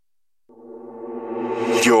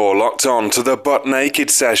You're locked on to the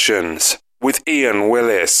Buttnaked Sessions with Iain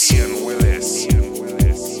Willis.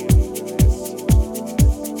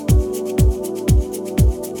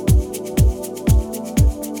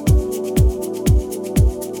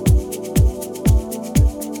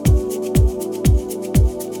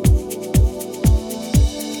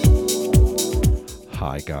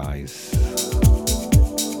 Hi guys,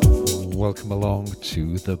 welcome along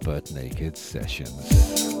to the Buttnaked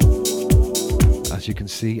Sessions. As you can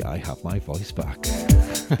see, I have my voice back.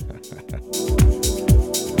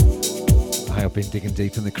 I have been digging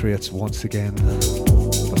deep in the crates once again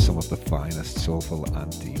for some of the finest soulful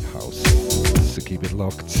and deep house. So keep it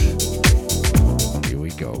locked. Here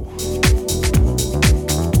we go.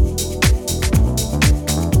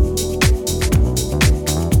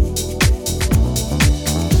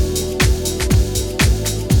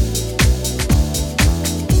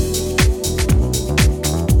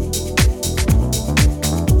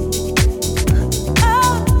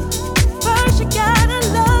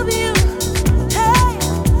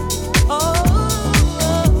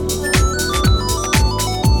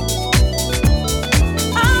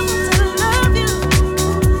 Love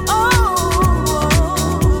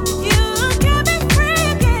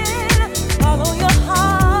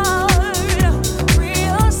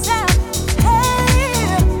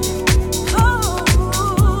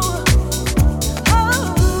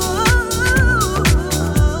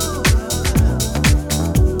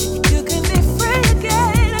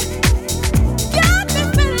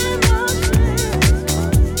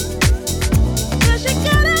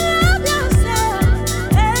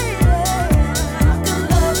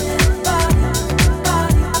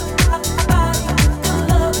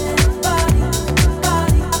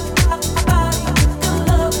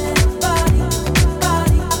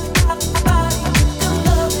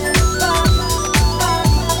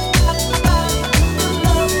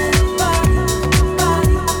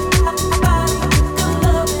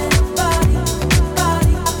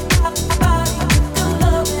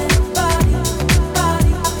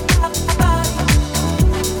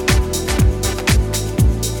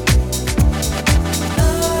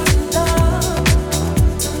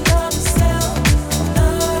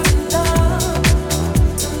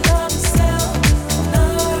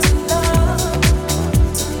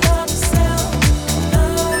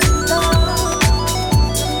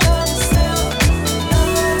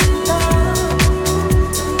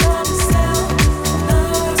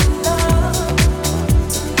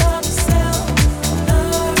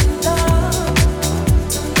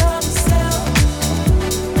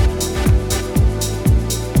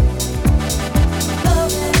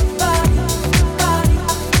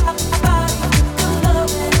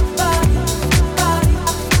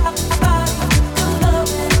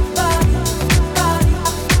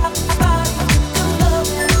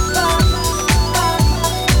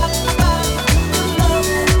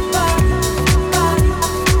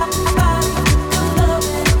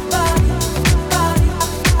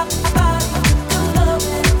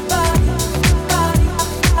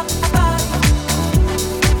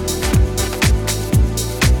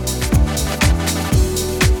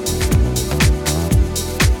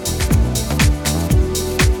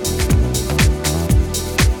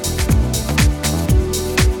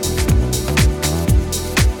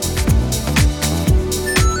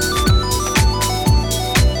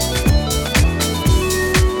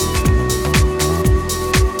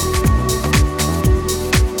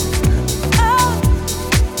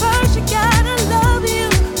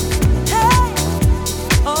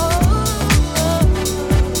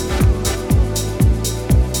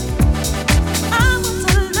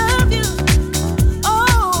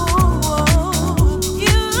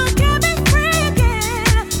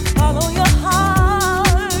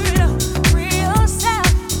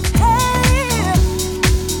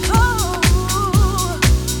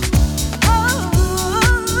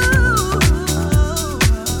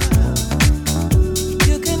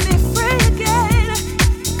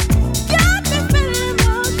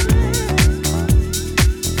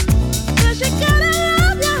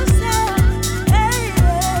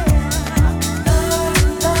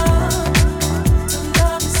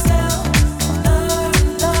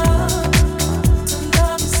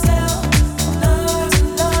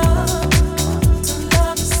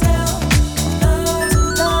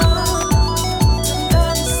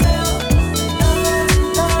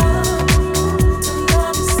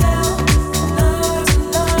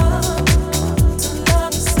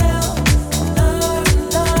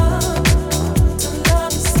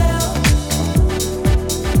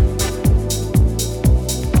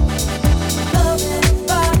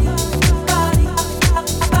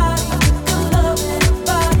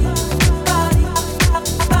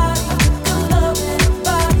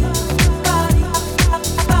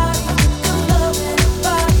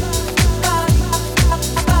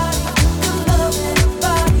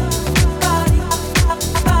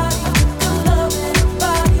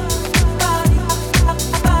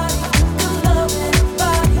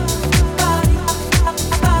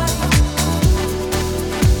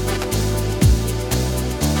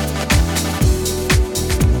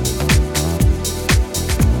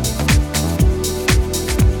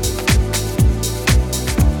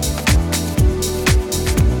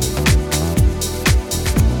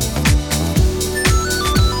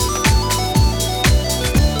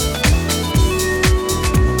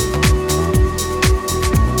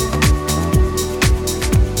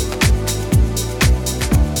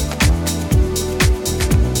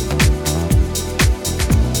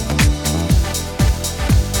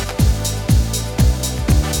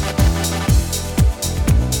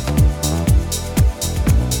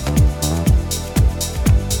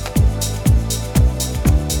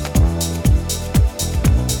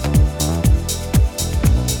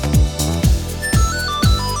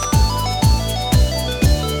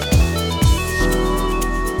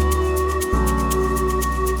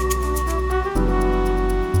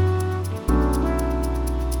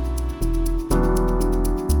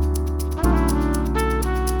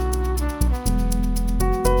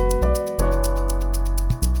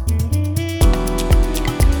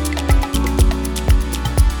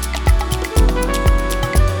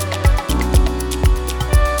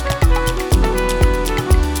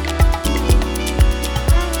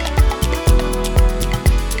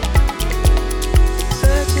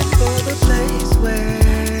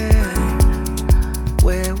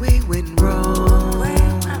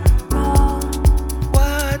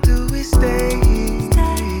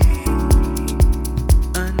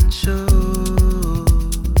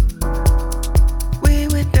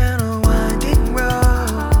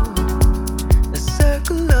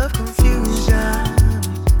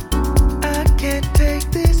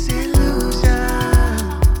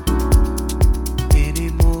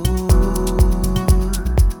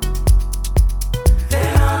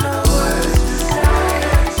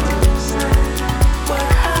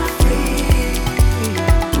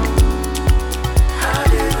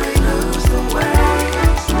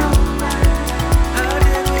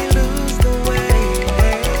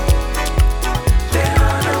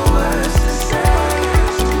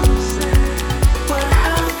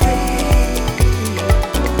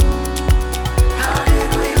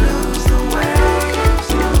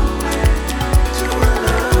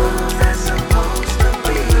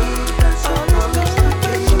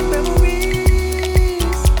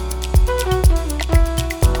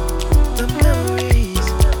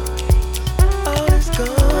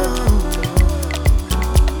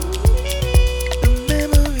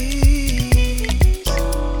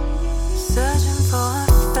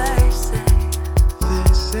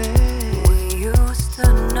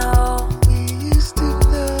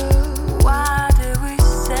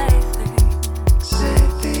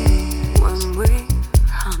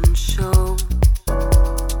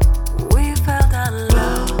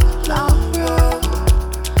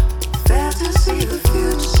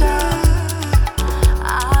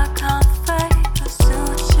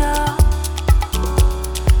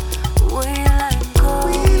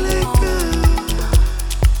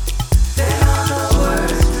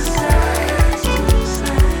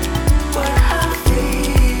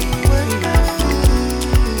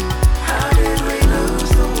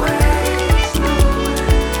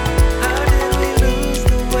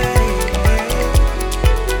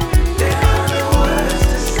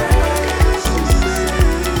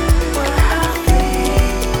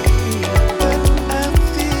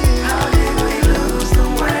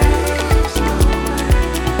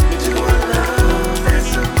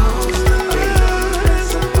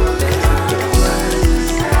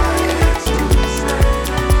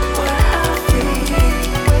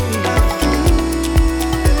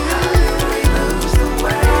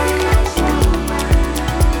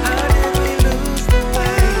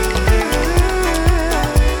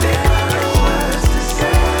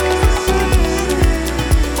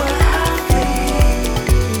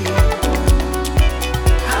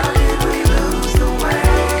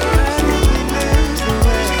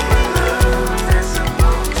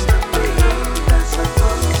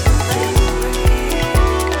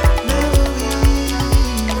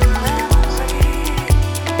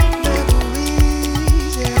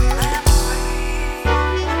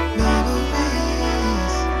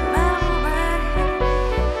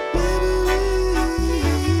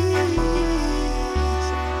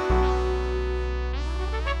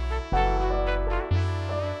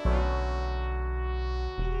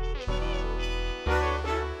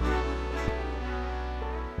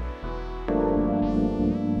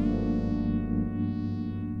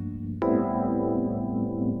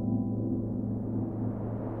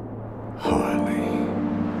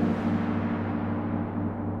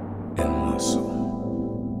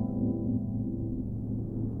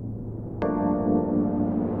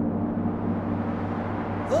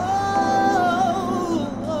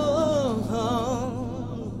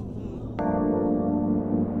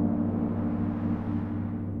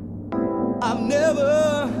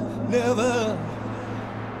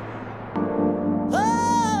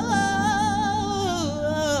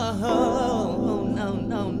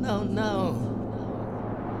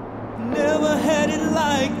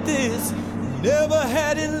like this, never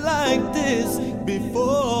had it like this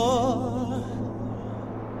before.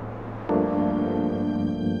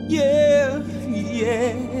 Yeah,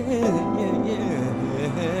 yeah, yeah,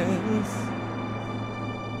 yes.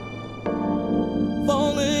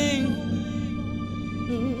 Falling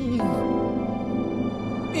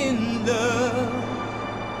in love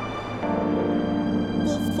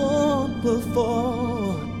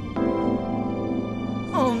before.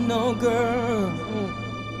 Oh no, girl.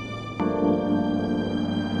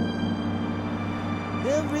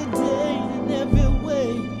 Every day and every way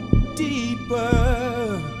deeper.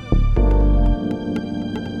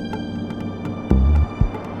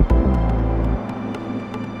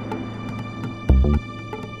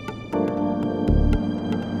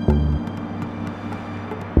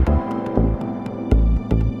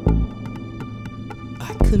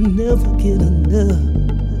 I could never get enough.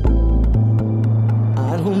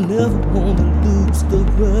 I don't never wanna lose the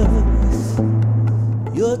rush.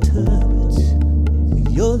 Your touch,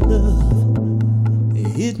 your love,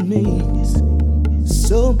 it means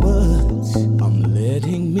so much. I'm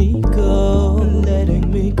letting me go,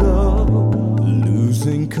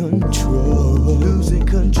 losing control,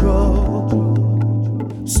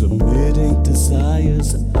 submitting desires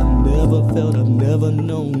I've never felt, I've never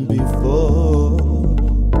known before.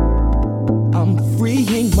 I'm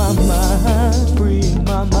freeing my mind,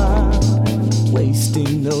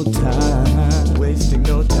 wasting no time,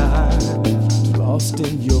 lost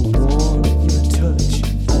in your warmth, your touch.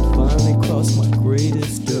 I finally crossed my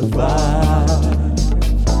greatest divide.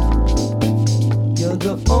 You're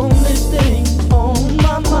the only thing on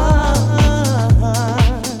my mind.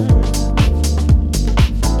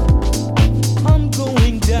 I'm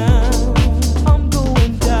going down, I'm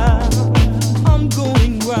going down, I'm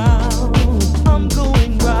going round, I'm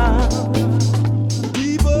going round.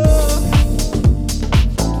 Deeper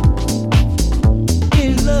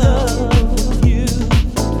in love with you.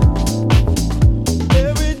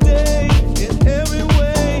 Every day, in every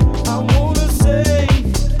way, I wanna say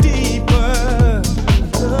deeper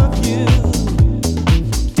love you.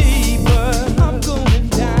 Deeper, I'm going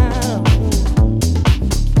down,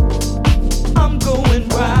 I'm going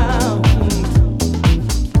round.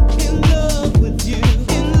 In love with you,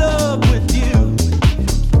 in love with you.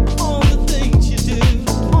 All the things you do,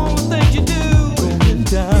 all the things you do. Going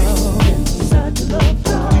down, inside your love,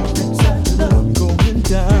 deep inside your love. Going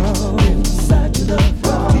down, inside your love,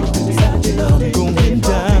 deep inside your love. Going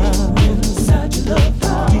down, inside your love,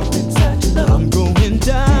 deep inside your love. I'm going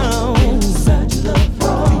down, inside your love,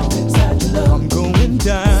 deep inside your love. I'm going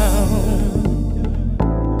down,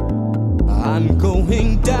 I'm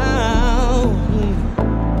going down.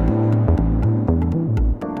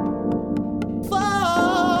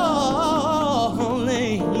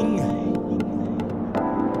 Falling.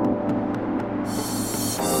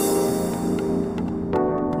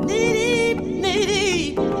 Knee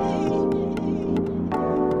deep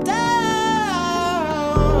down.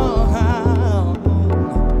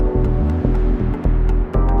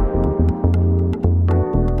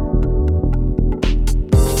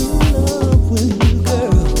 In love with you,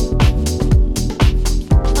 girl.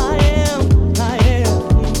 I am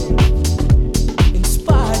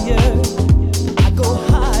inspired. I go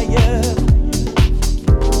higher.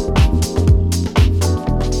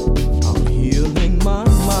 I'm healing my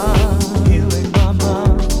mind.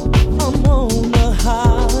 I'm on a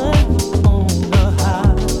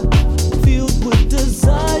high, filled with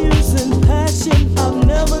desires and passion I've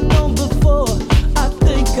never known before. I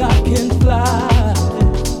think I can fly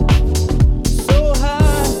so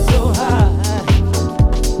high.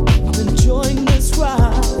 I'm enjoying this ride.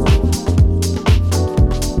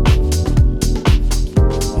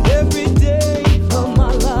 Every day of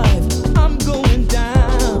my life, I'm going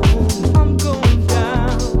down,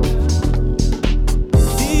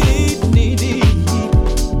 deep, knee deep,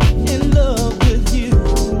 in love with you.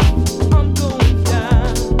 I'm going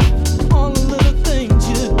down, all the little things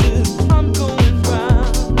you do. I'm going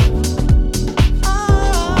round,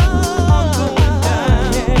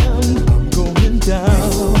 I'm going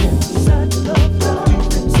down, inside your love,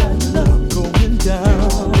 deep inside your love. I'm going down,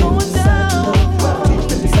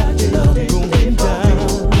 deep inside your love. Going down,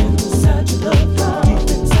 inside your love, deep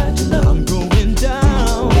inside your love. I'm going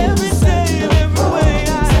down, every day and every way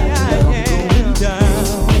I am. Going down,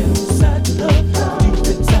 inside your love, deep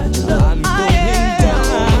inside your love. I'm going down,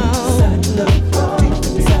 inside your love, deep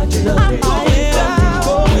inside your love. I'm going down,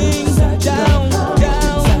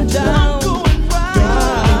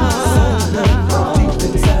 deep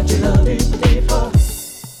inside your love.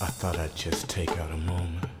 I thought I'd just take out a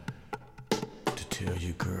moment to tell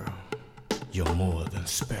you, girl, You're more than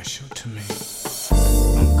special to me.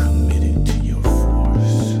 I'm committed to your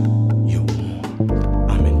force, your warmth.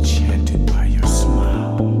 I'm enchanted by your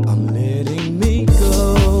smile. I'm letting me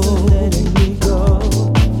go, letting me go.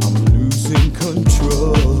 I'm losing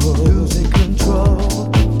control, losing control.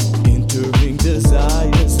 Entering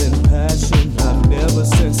desires and passion I've never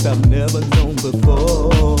sensed, I've never known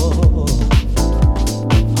before.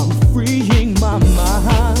 I'm freeing my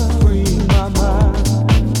mind, freeing my mind.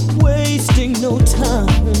 Wasting no time,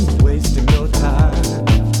 wasting no time.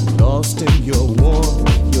 Lost in your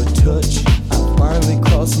warmth, your touch. I finally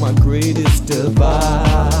crossed my greatest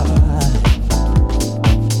divide.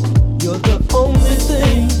 You're the only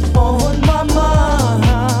thing on my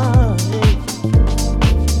mind.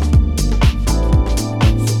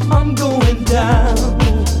 So I'm going down,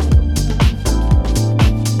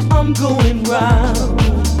 I'm going round.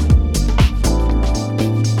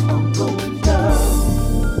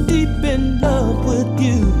 In love with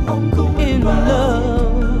you, I'm going in round.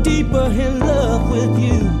 Love, deeper in love with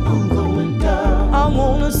you, I'm going down. I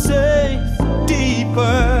wanna say deeper,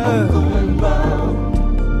 I'm going round.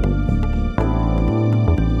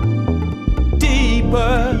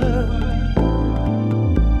 Deeper,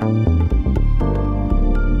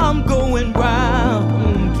 I'm going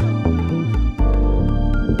round.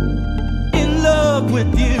 In love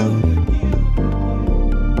with you,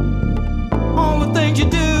 all the things you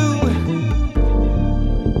do.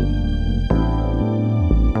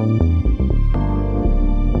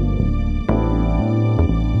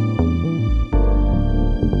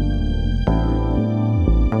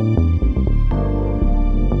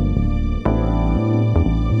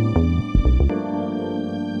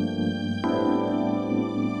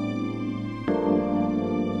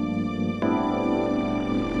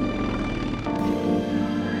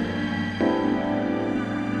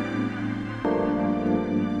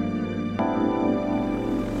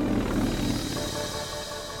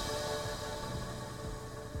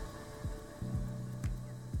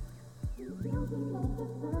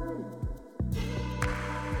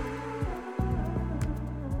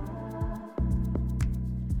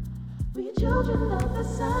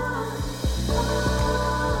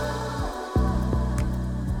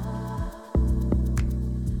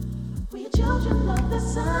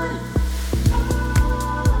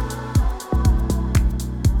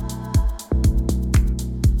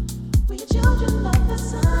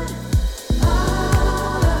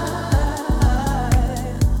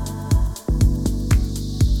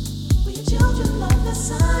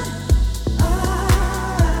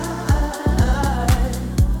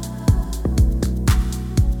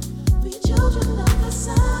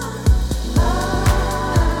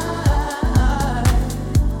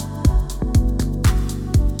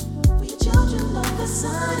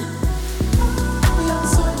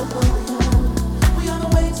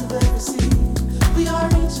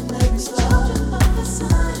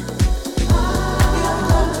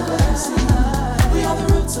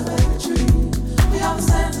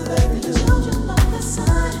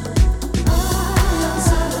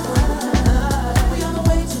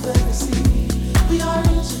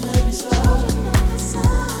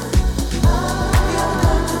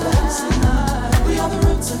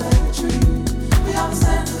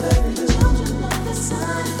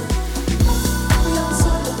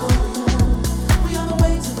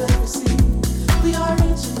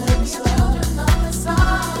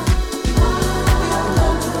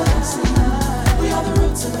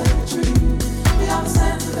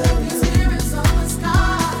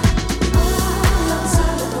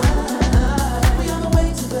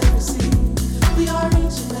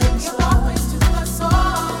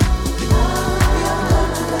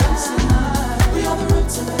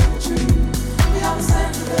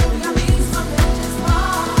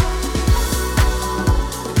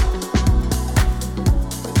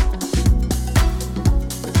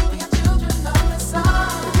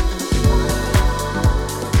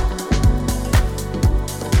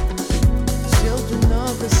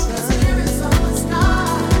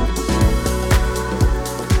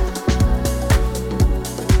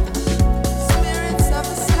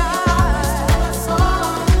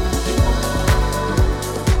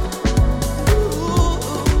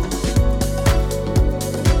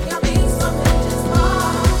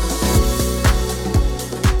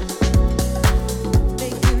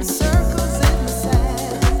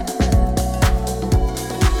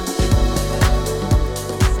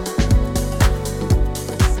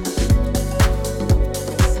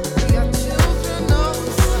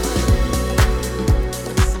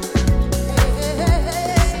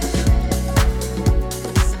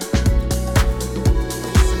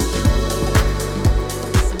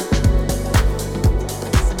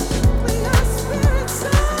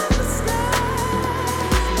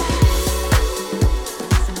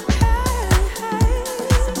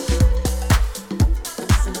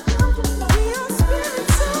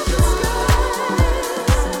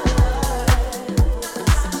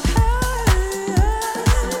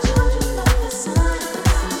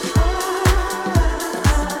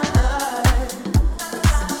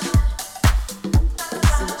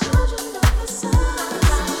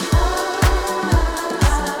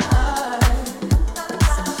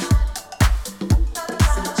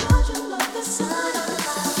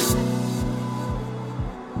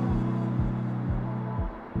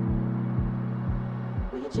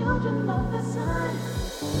 children of the sun.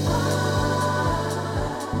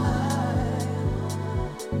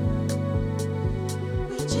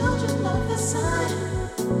 We children of the sun.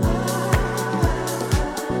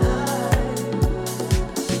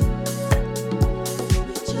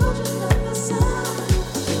 We children of the sun.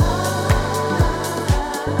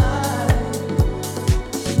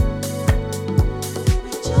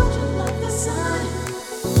 We children of the sun.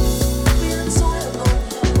 We are the soil of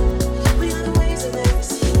the earth. We are the waves of every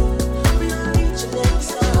sea. We are each and every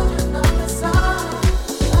children of the sun.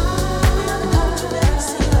 We are the culture of every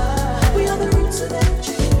sea. We are the roots of every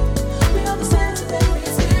tree. We are the sands of every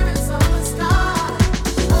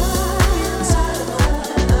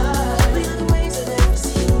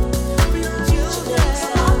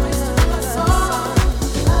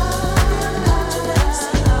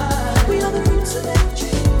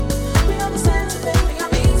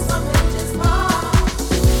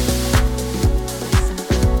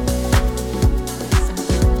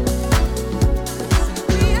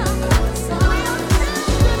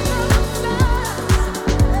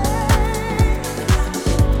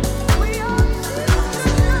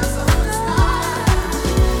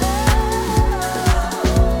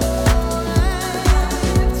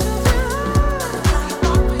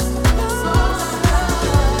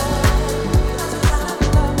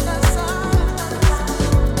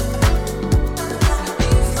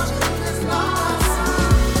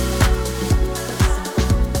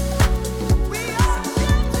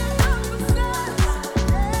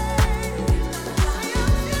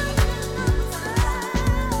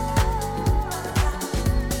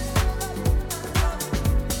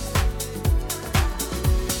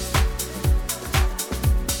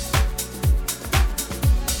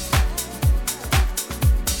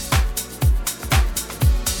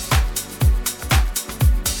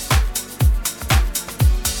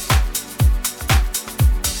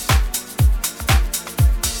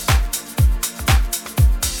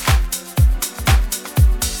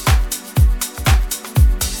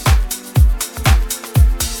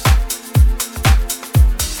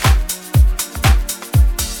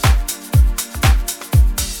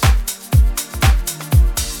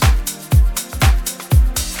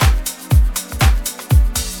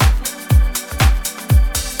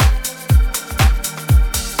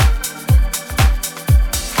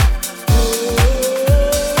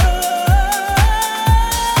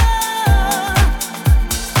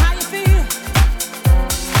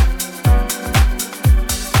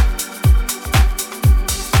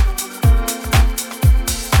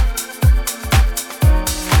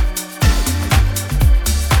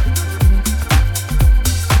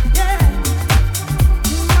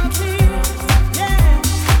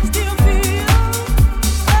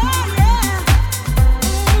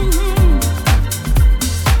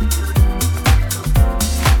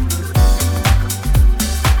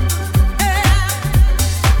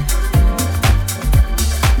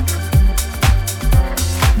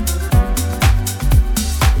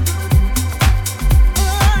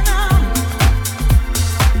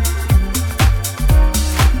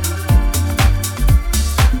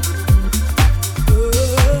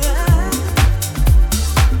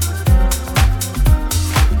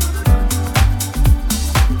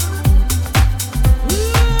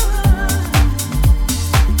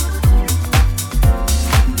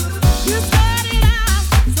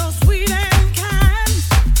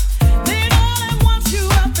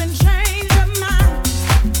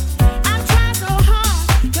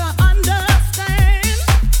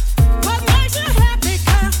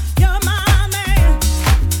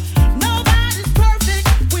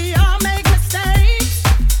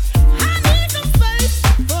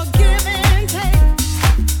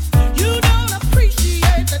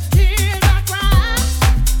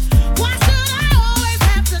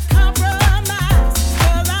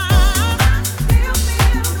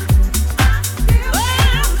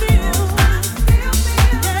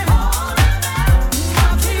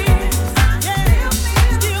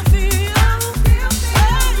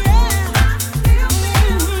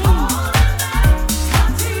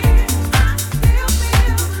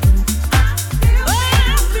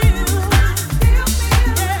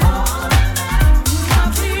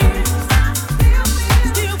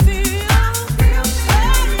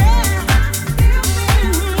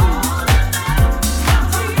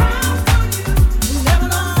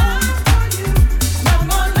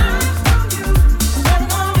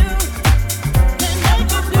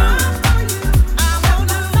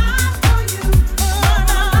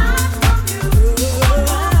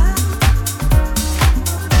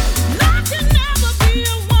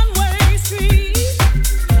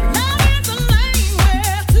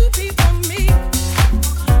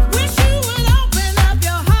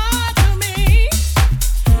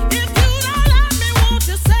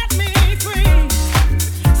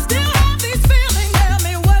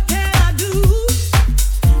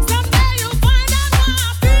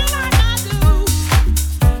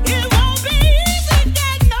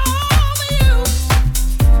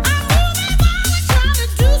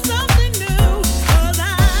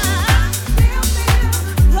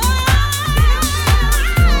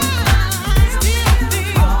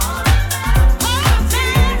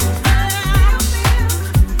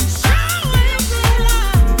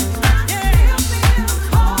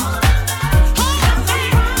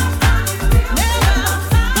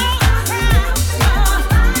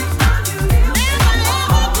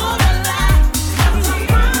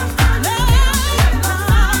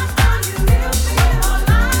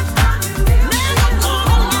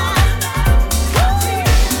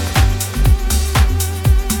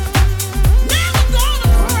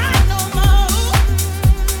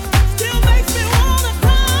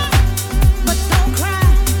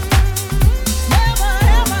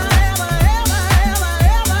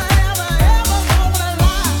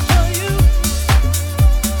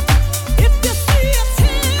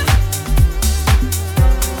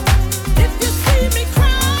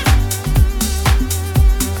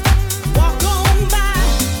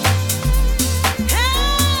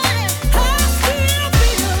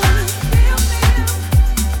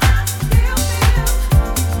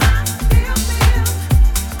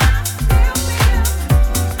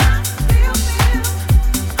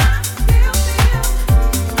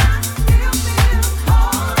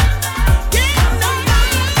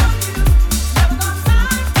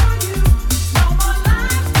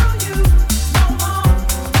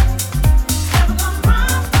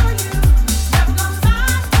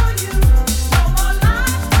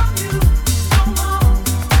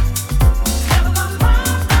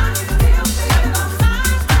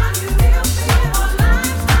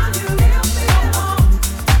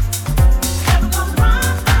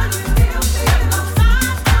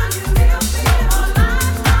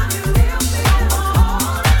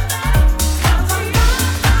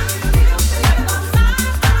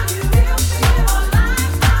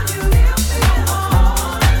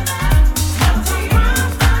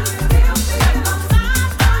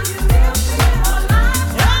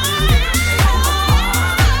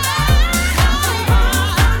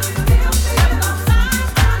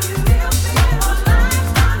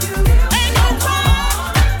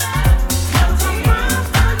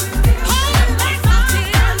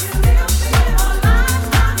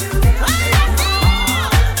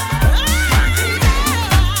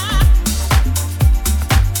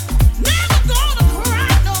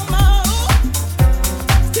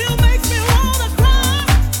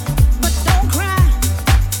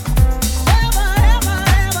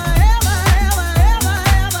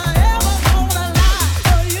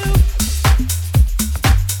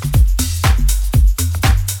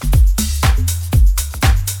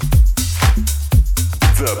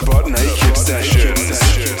The Buttnaked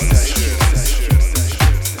Sessions.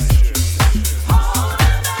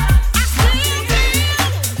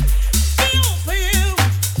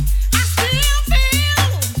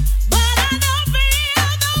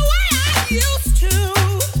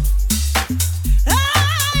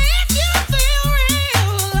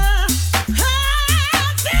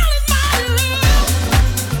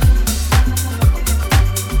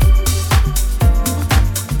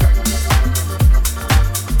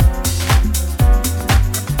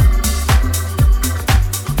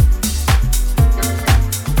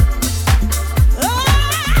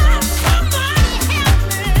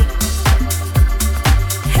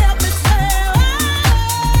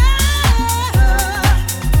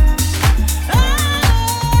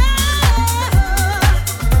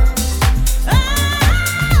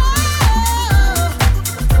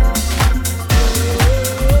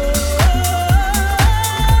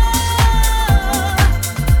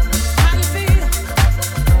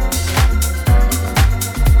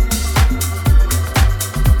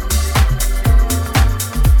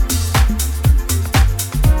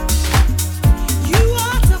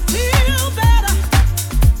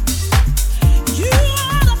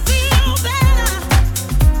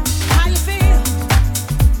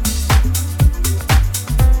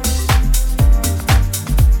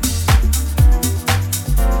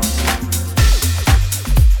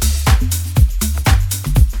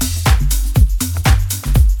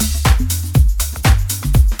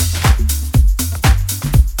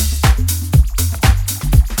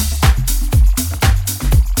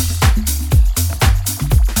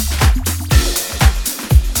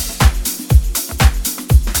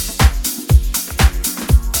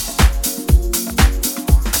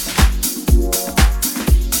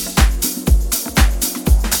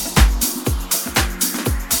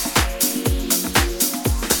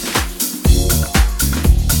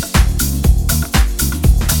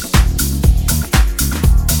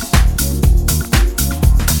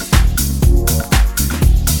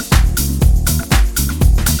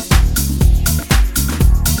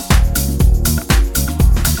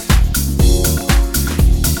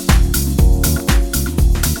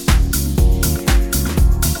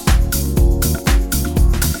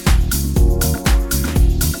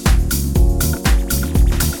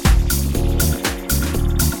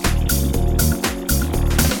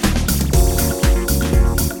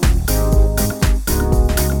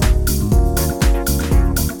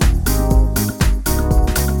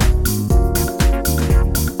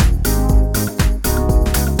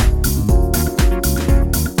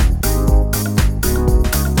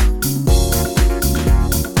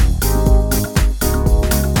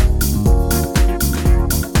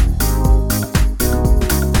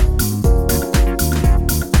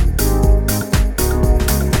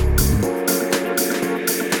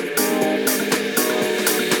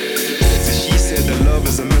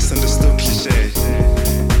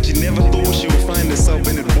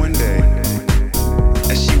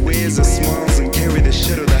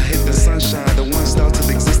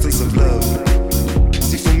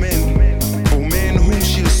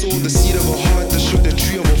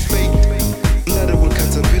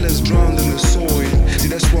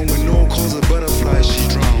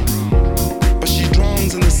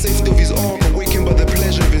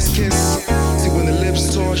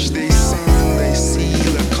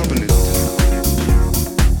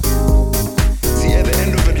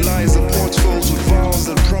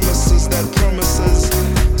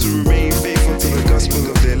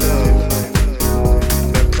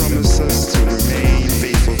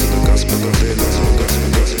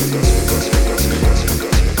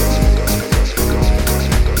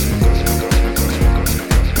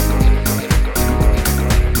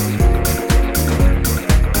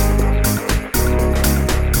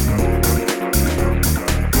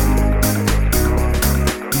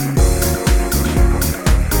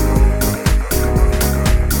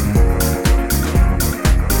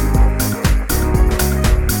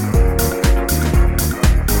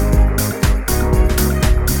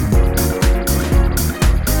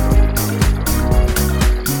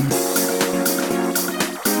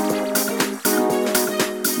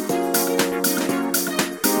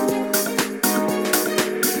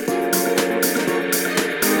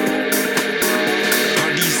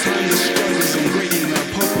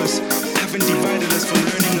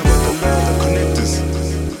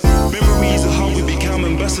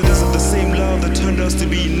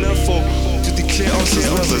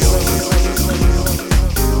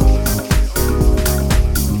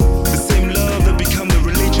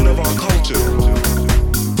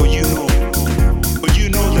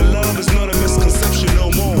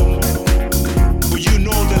 But you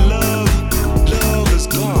know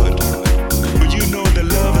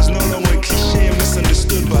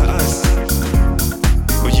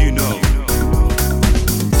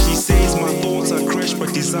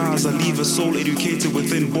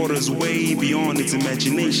borders way beyond its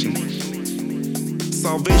imagination.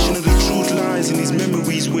 Salvation of the truth lies in these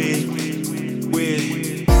memories where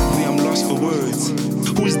I'm lost for words.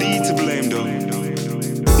 Who is thee to blame though?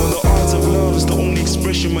 When the art of love is the only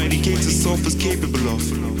expression my educated self is capable of.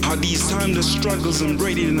 How these timeless struggles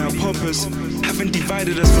embedded in our purpose haven't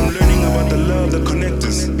divided us from learning about the love that connects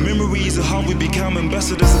us. Memories of how we become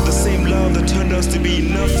ambassadors of the same love that turned us to be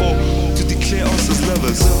enough for to declare us as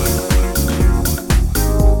lovers.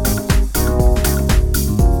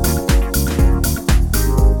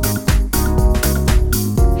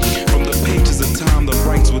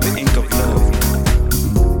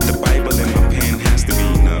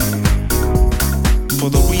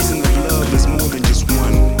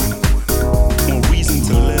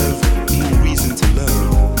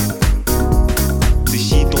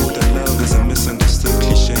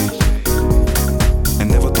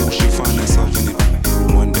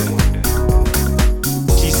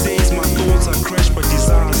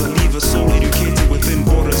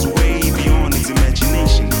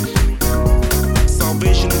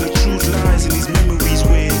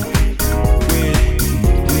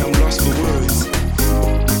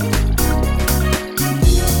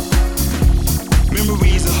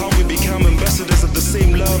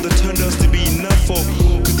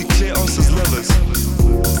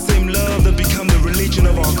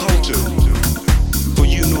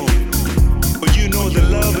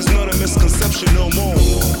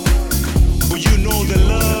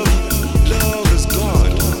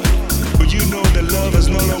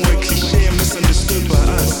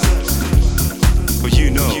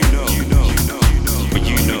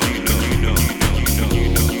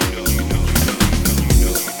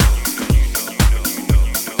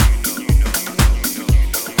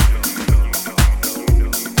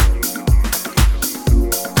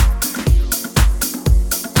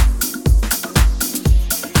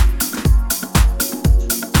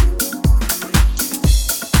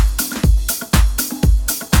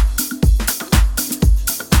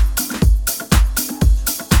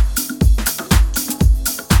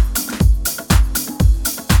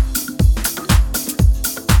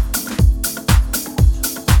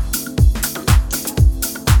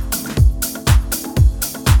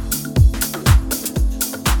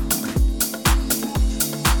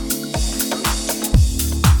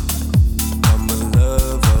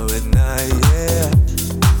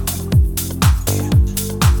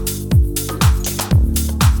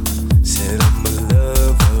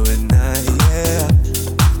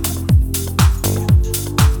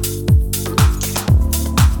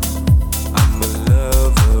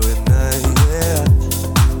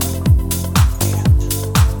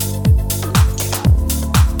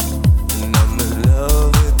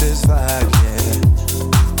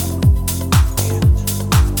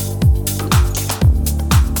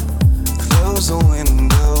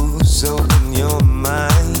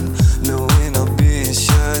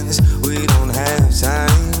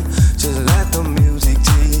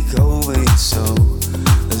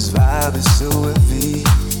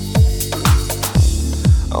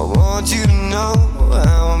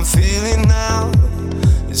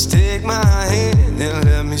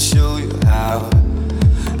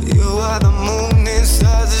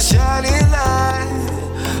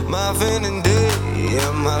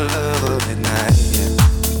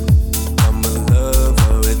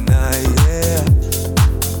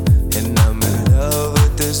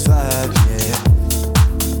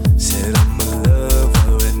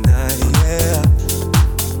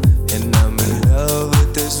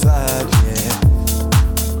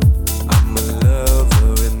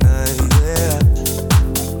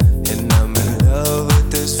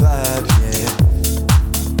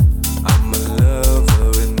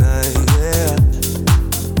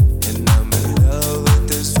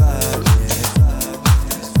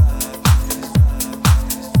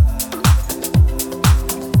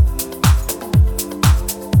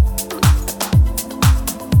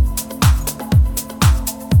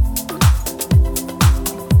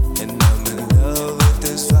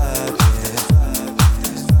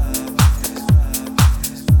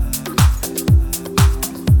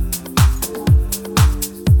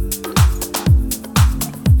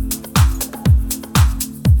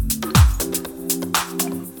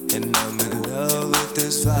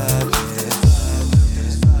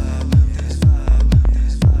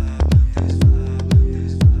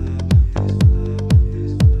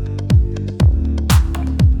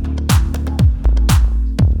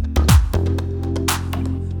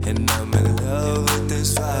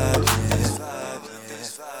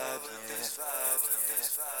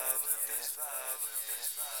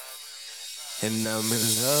 And I'm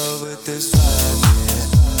in love with this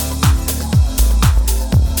vibe, yeah.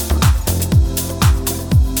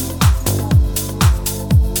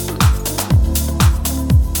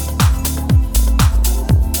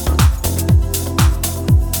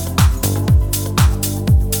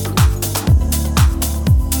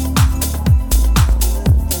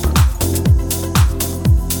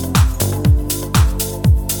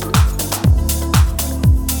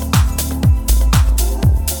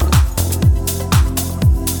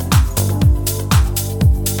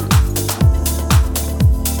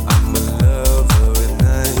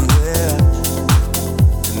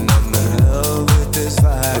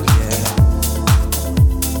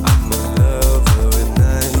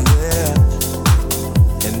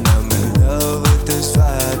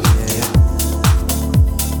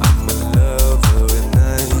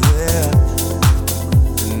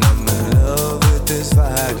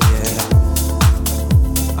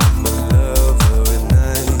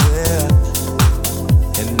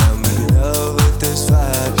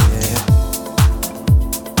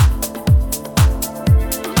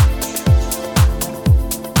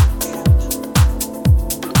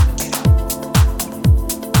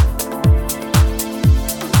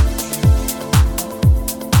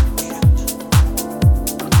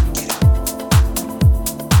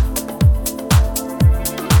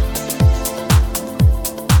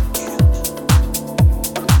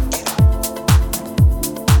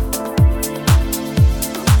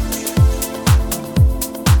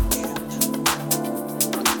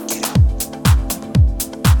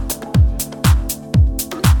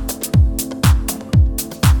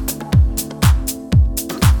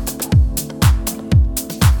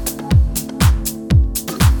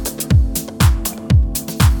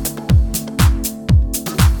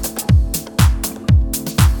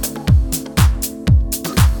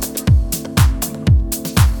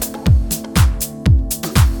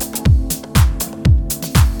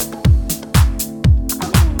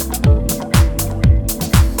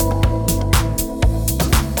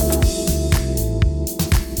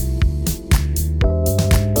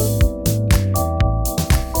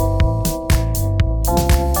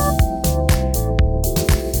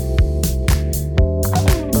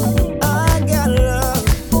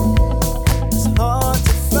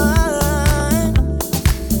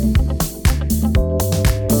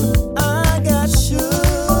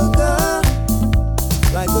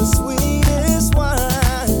 like the sweetest wine.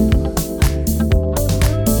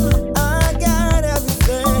 I got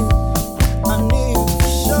everything I need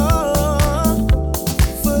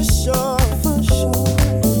for sure, for sure.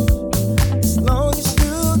 As long as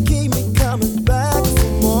you keep me coming back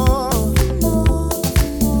for more.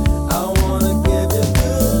 I wanna give you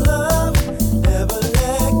good love, never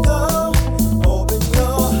let go. Open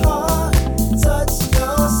your heart, touch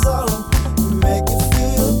your soul, make it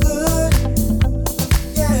feel good.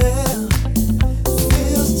 Yeah,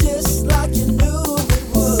 feels just like you knew it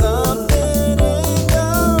would. Something in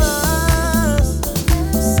your eyes,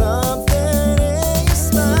 something in your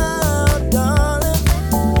smile, darling,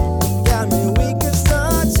 got me weak as a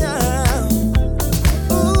child.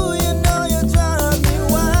 Ooh, you know you drive me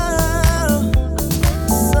wild.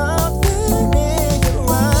 Something in your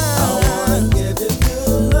eyes. I wanna give you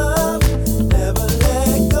good love, never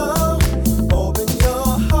let go. Open your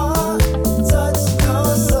heart, touch your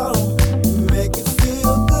soul, make it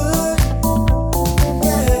feel good.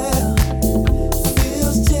 Yeah,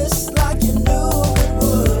 feels just like you knew it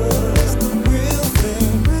would. It's the real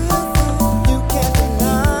thing, you can't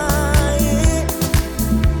deny it.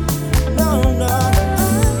 No, no,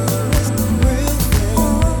 it's the real thing.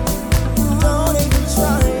 Don't even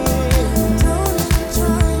try it. Don't even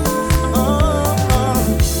try it.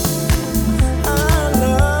 I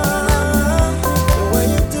love the way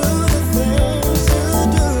you do the things you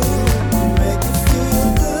do. Make it feel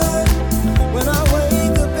good when I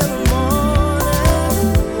wake up in the morning.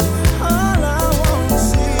 All I wanna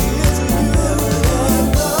see is you.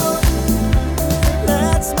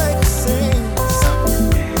 Let's make a scene.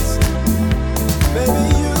 Baby,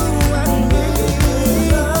 you and me,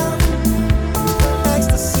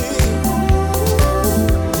 ecstasy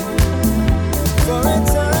for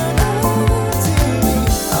eternity.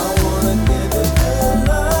 I wanna give you good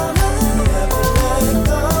love, never let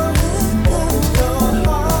go. Open your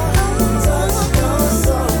heart, touch your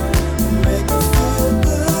soul, make it feel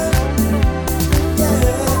good.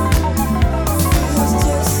 Yeah, feels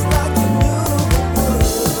just like you knew it would.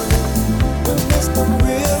 When it's the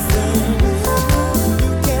real thing,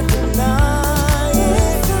 you can't deny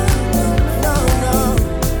it. No, no.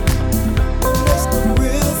 When it's the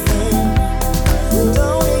real thing,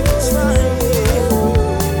 don't even try it.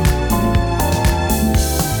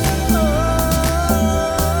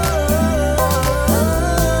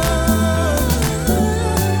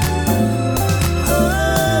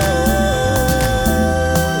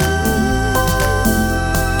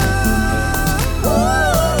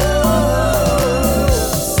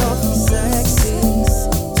 Soft and sexy,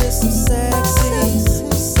 just so sexy.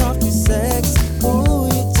 Soft and sexy, ooh,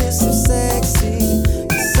 you're just so sexy.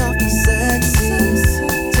 Soft and sexy,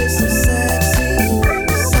 just so sexy.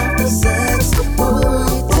 Soft and sexy, ooh,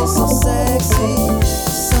 you're just so sexy.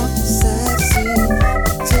 Soft and sexy,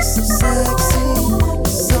 just so sexy.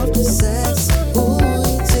 Soft and sexy, ooh,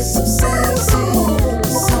 you're just so sexy.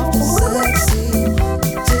 Soft and sexy,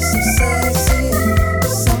 just so sexy.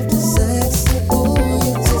 Soft and sexy, ooh,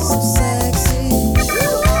 you're just so sexy.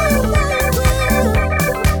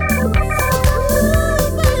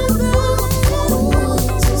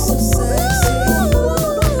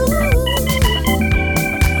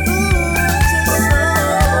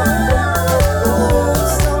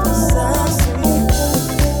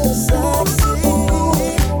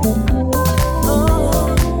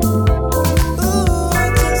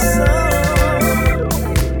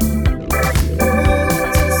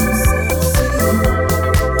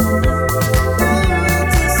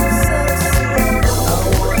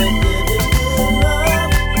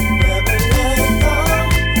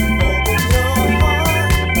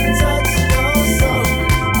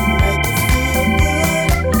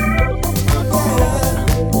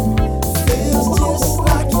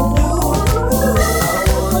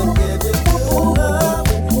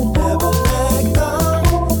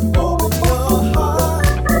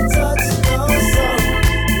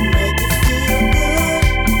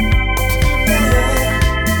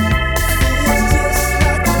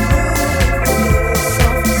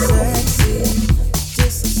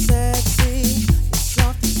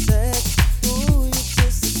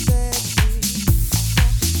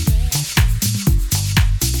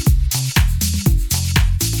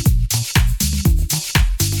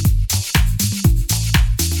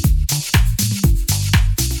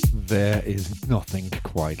 There is nothing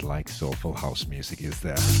quite like soulful house music, is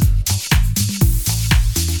there?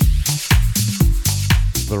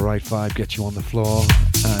 The right vibe gets you on the floor,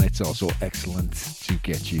 and it's also excellent to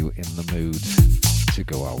get you in the mood to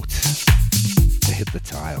go out, to hit the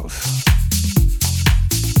tiles.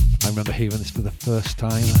 I remember hearing this for the first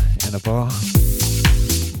time in a bar.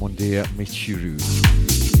 Monday Michiru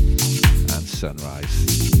and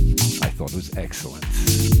Sunrise. I thought it was excellent,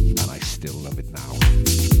 and I still love it now.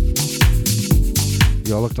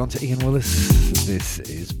 You're looked on to Iain Willis. This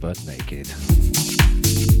is Buttnaked.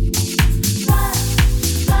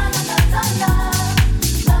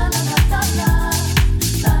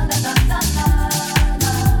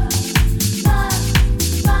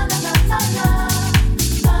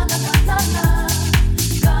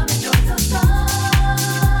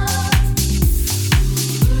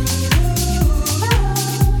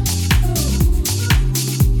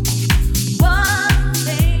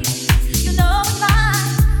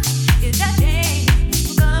 Is that day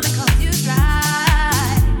will come and cause you dry?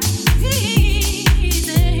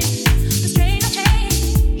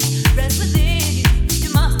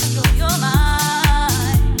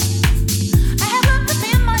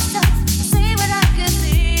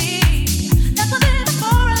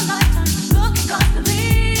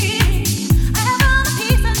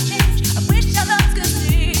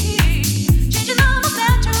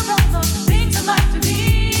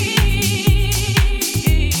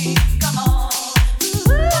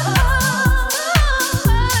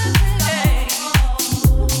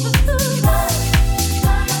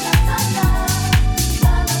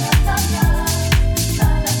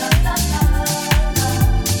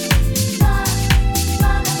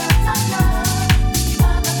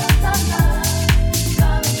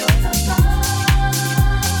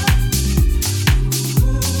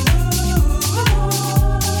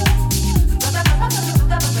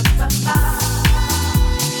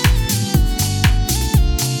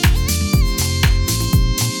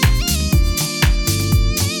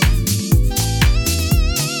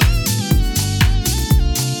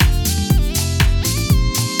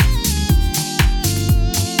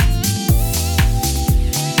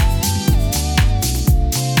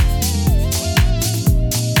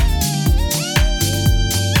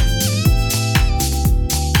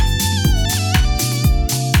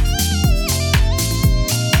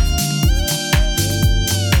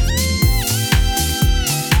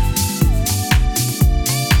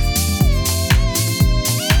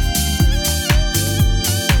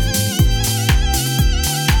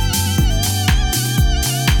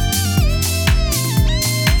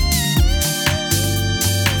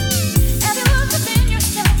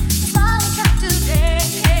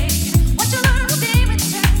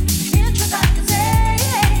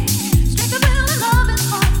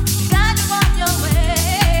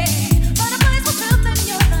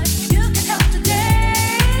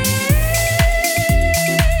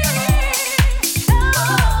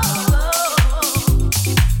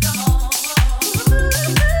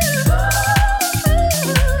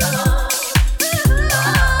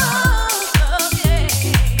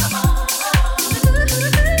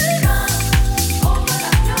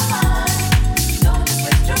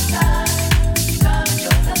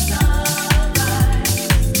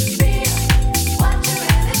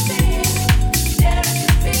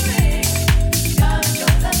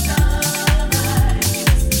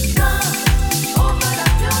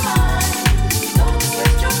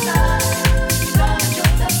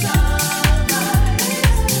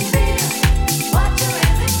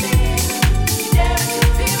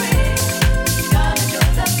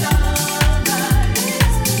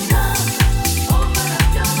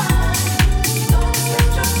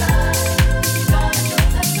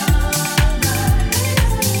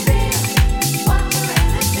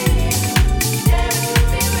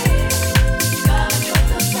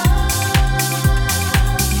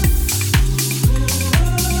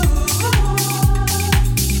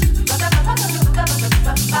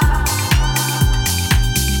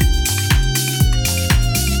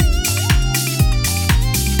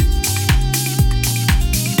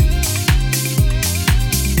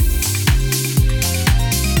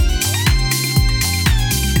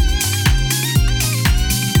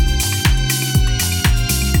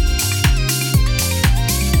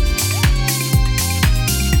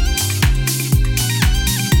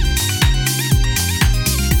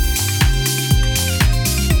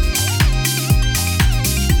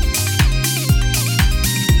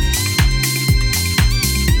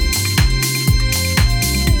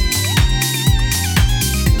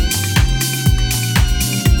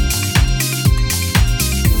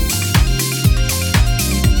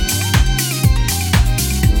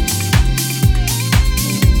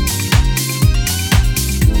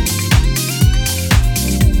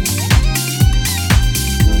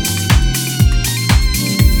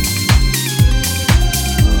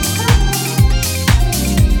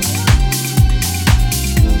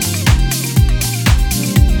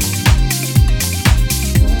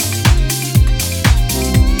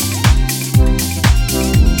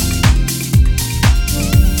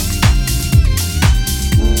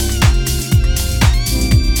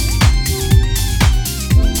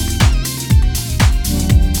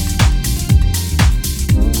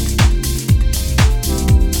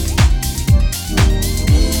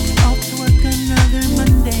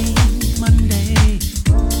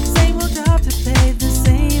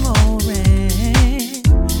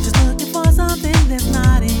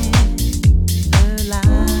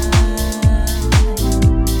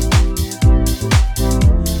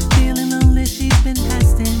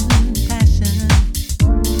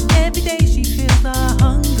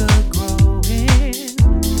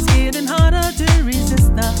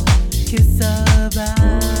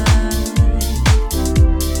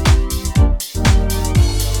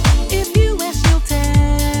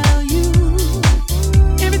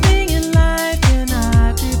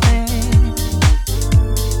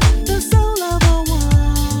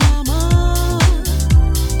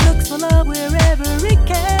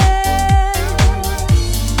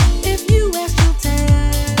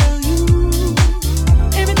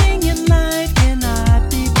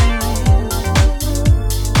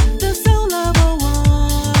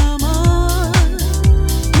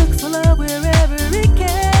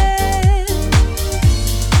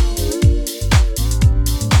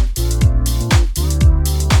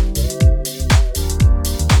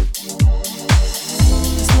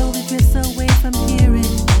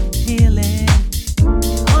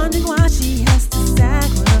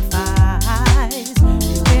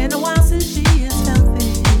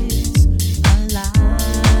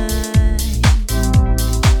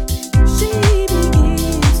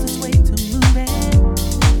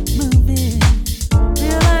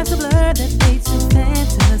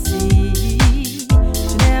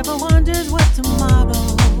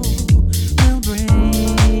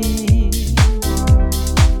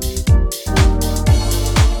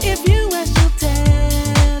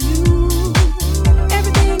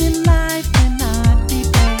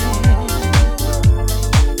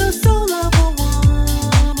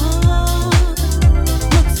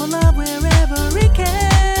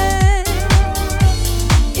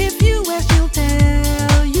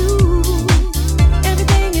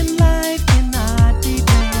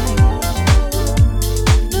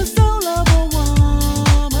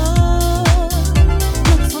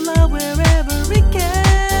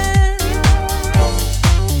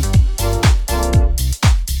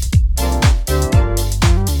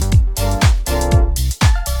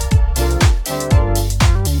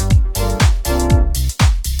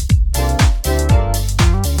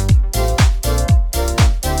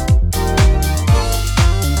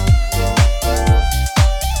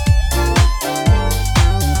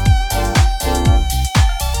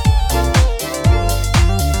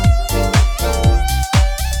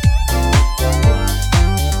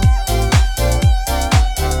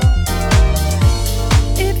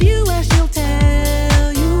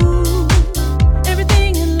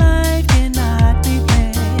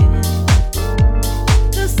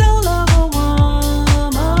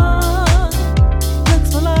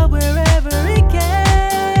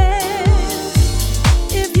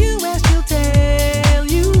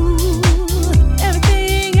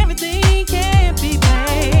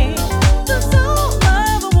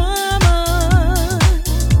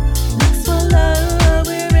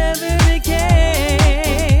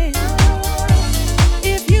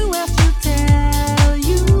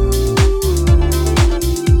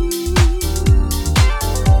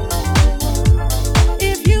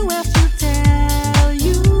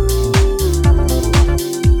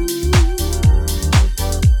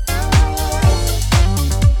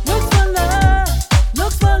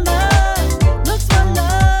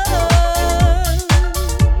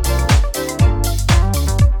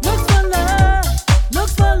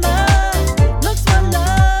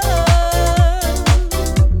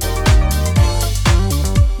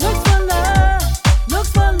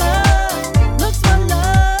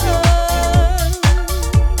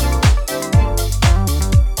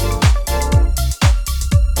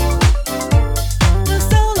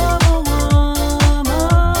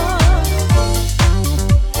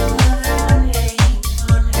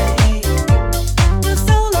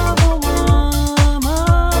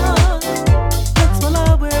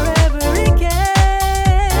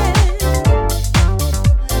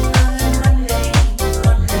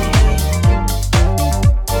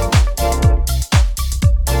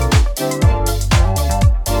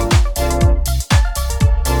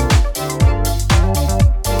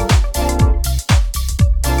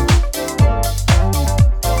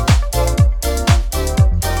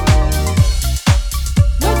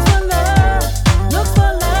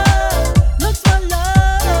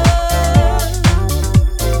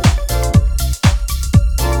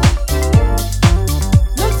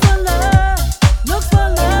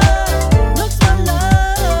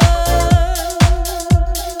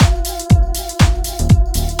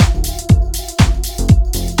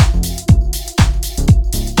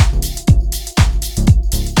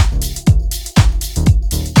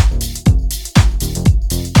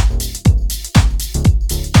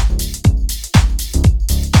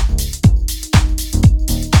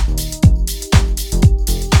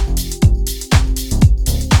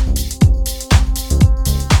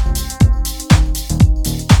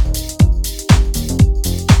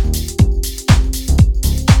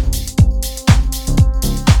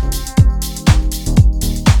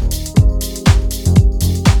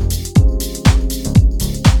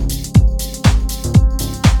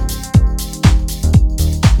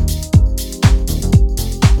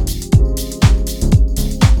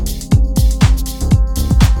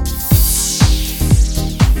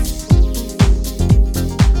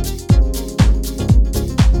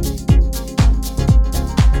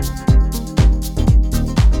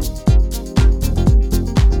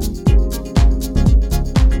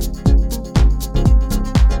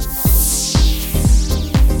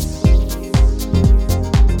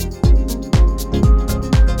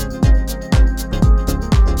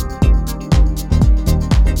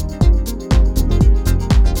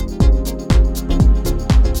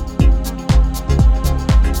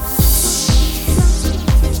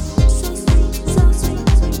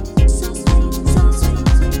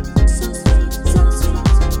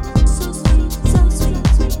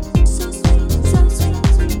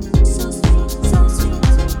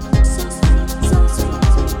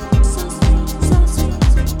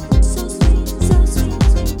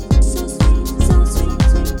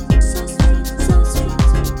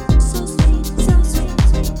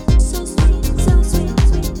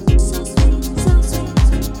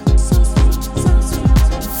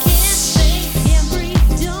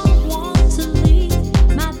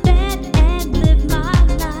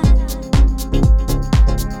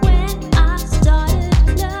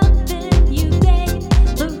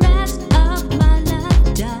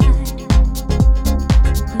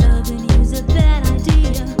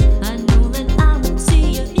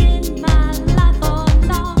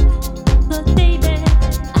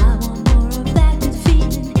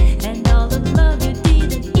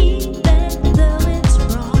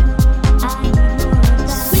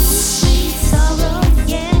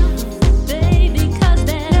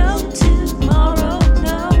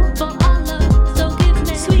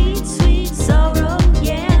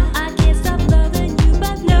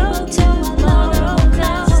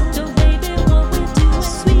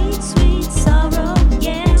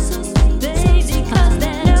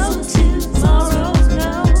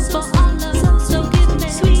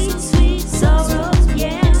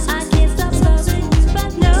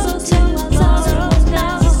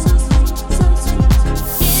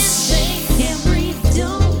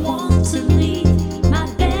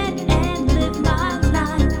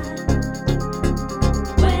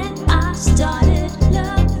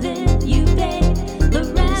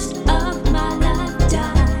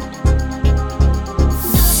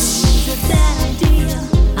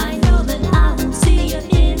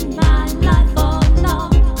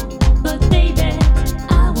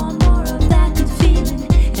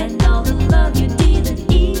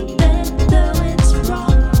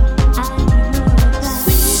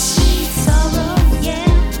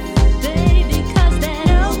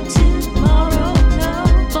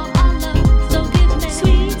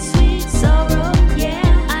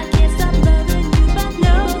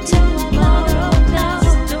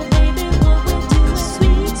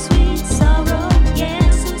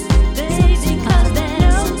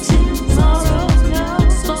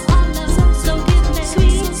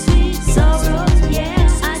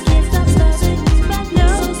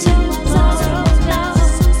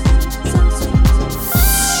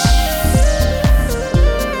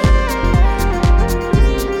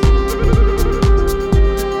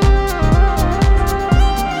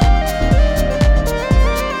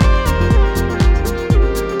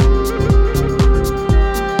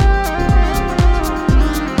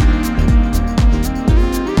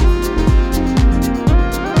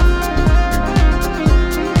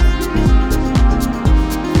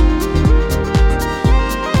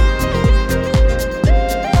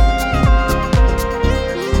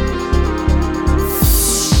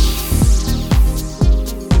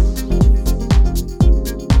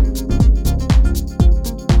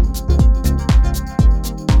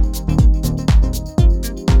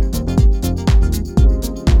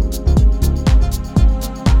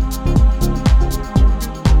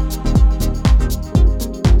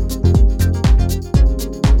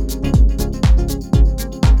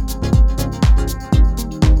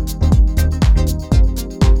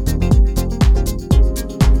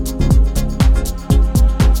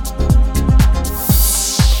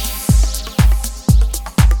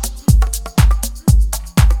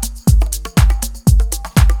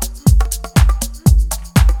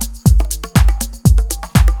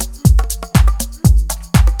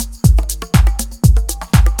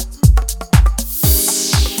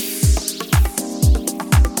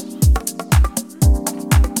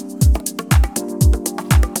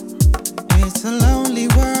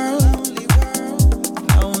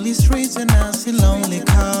 streets and I see lonely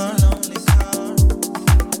cars.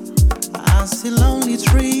 I see lonely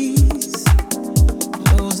trees,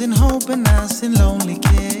 losing hope and I see lonely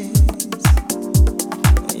kids.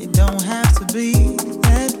 It don't have to be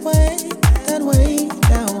that way, that way,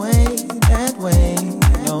 that way, that way,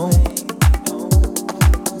 no.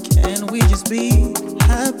 Can we just be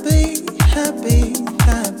happy, happy,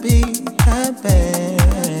 happy, happy?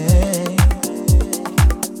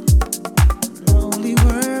 Lonely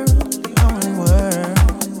world, lonely world,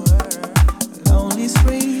 lonely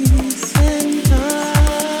streets and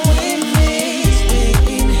night. We miss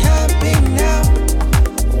being happy now.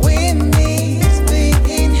 We miss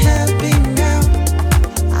being happy now.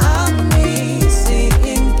 I miss it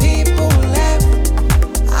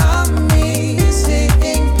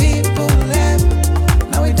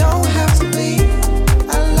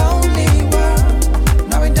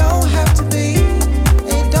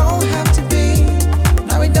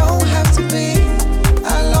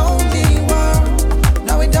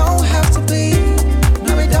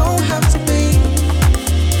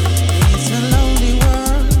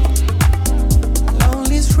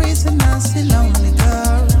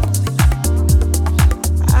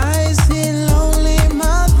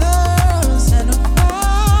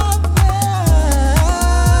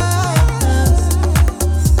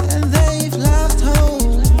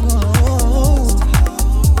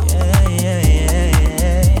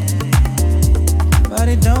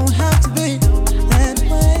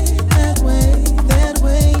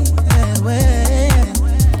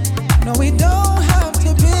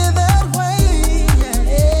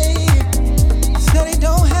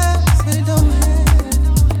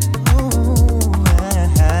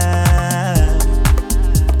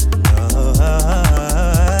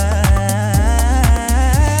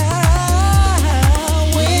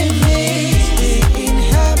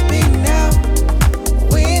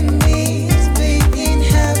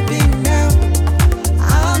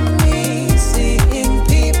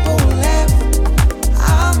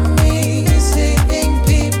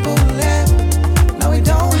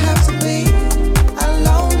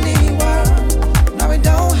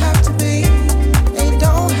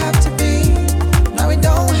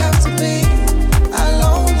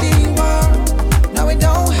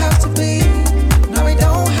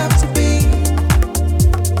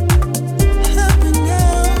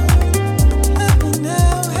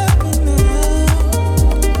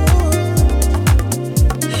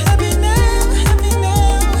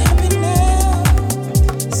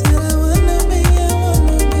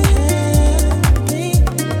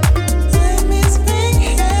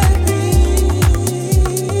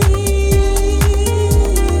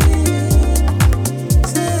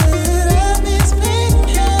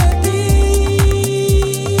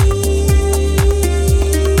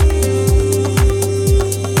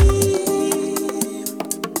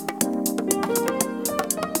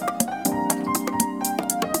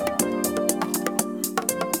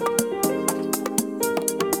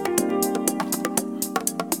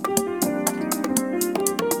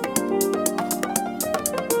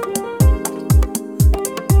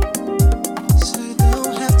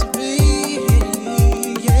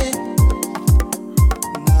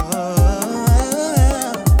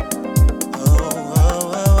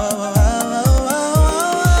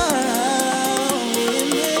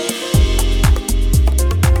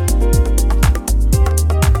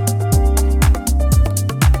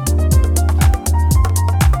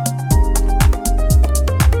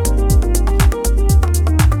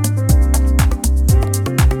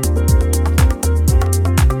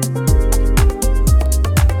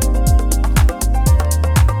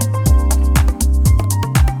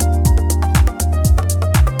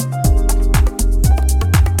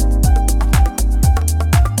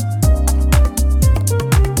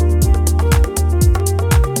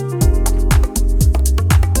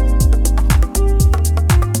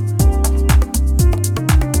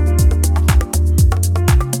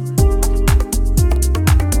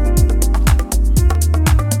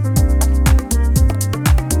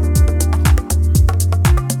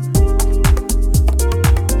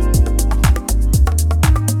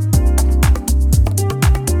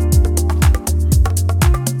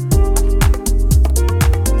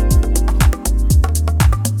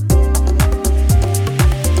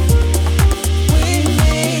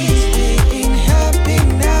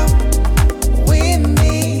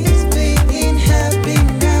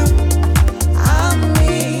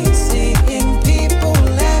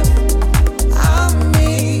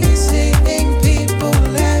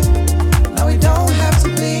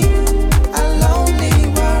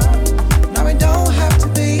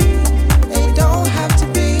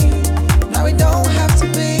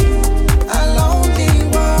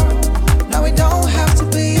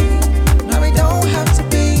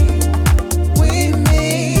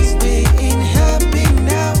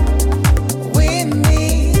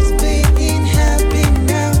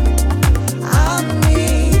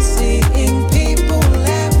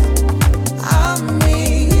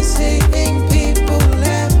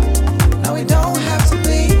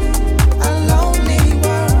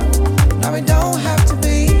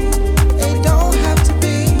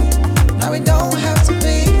don't have to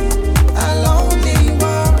be a lonely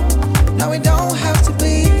world. No, we don't have to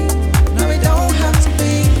be. No, we don't have to be.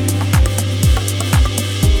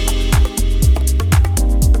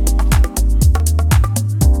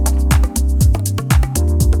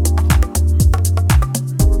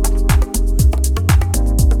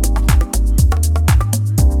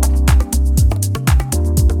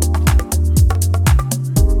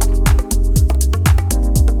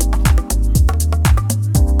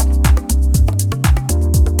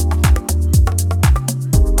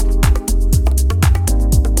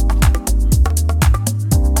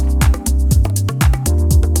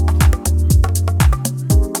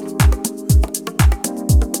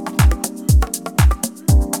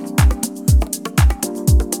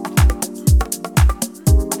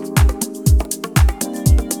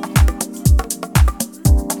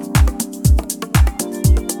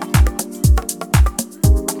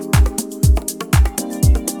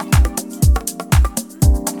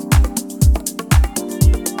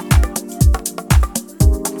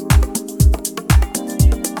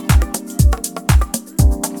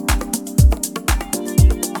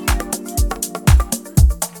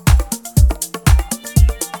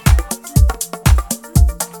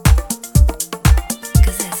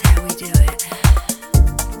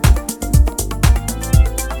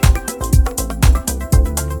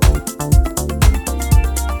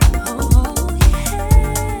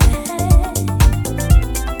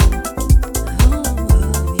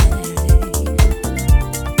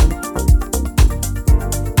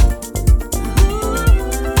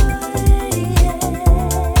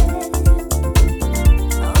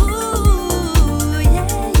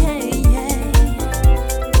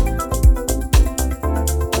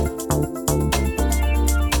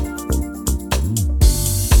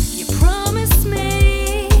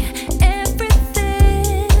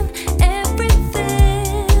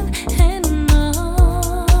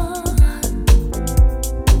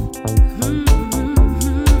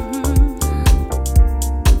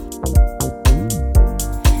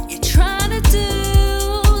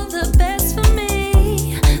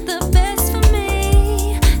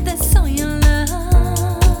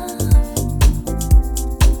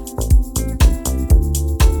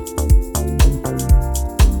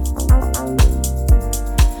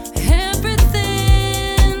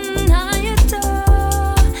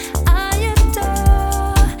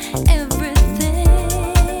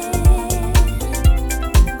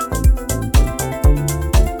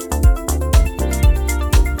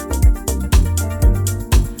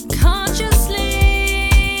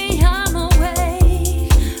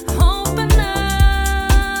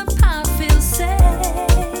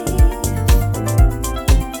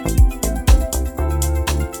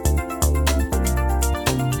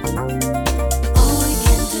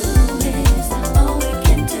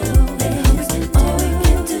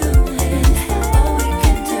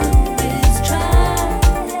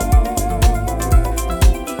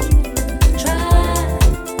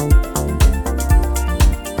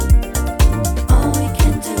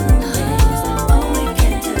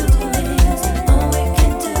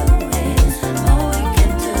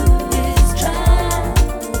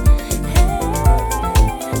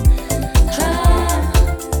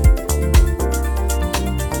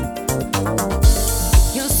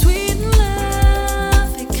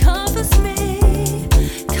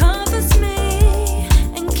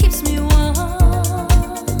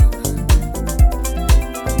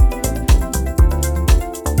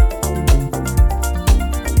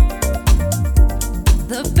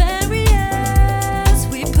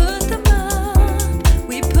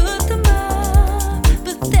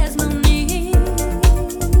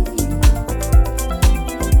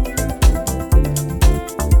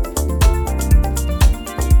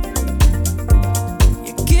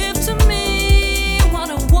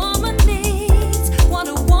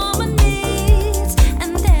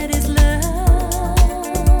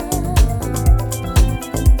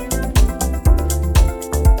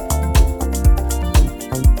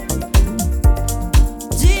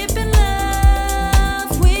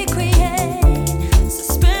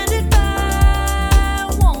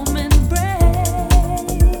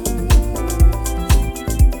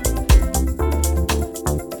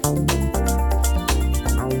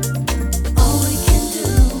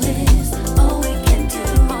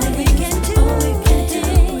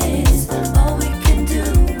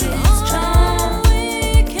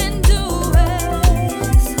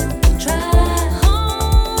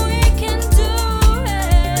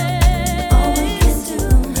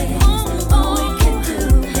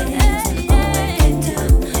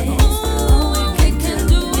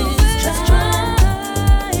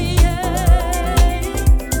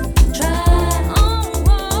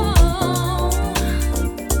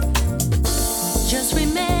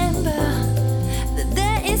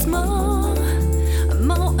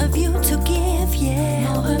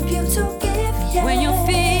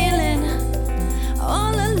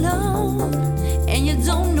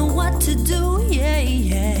 to do, yeah,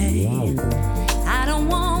 yeah. I don't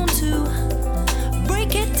want to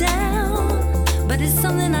break it down, but it's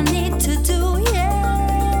something I need to do,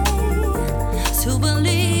 yeah. To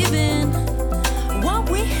believe in what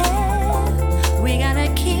we have, we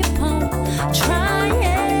gotta keep on trying.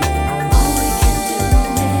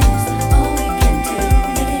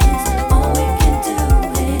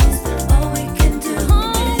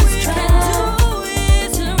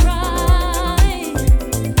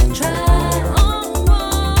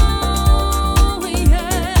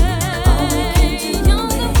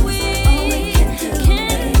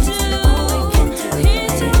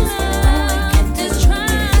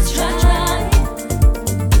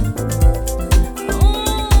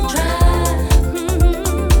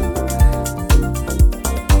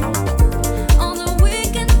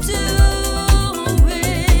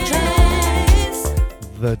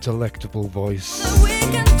 The delectable voice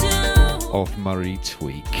of Marie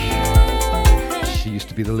Tweak. She used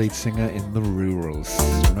to be the lead singer in the Rurals.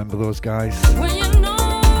 Remember those guys?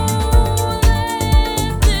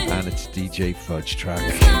 And it's DJ Fudge track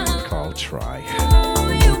called Try.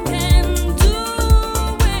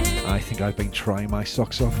 I think I've been trying my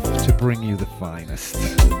socks off to bring you the finest.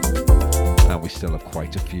 And we still have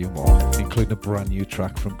quite a few more, including a brand new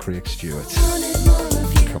track from Craig Stewart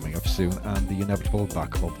coming up soon, and the inevitable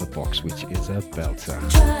back of the box, which is a belter.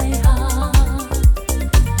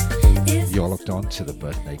 You're locked on to the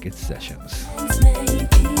Buttnaked Sessions.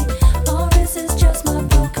 Or is this just my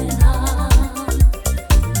broken heart?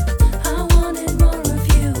 I wanted more of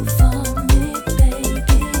you from me,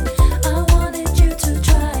 baby. I wanted you to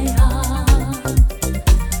try hard.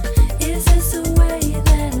 Is this the way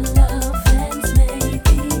that love ends,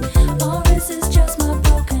 maybe? Or is this just my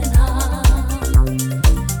broken heart?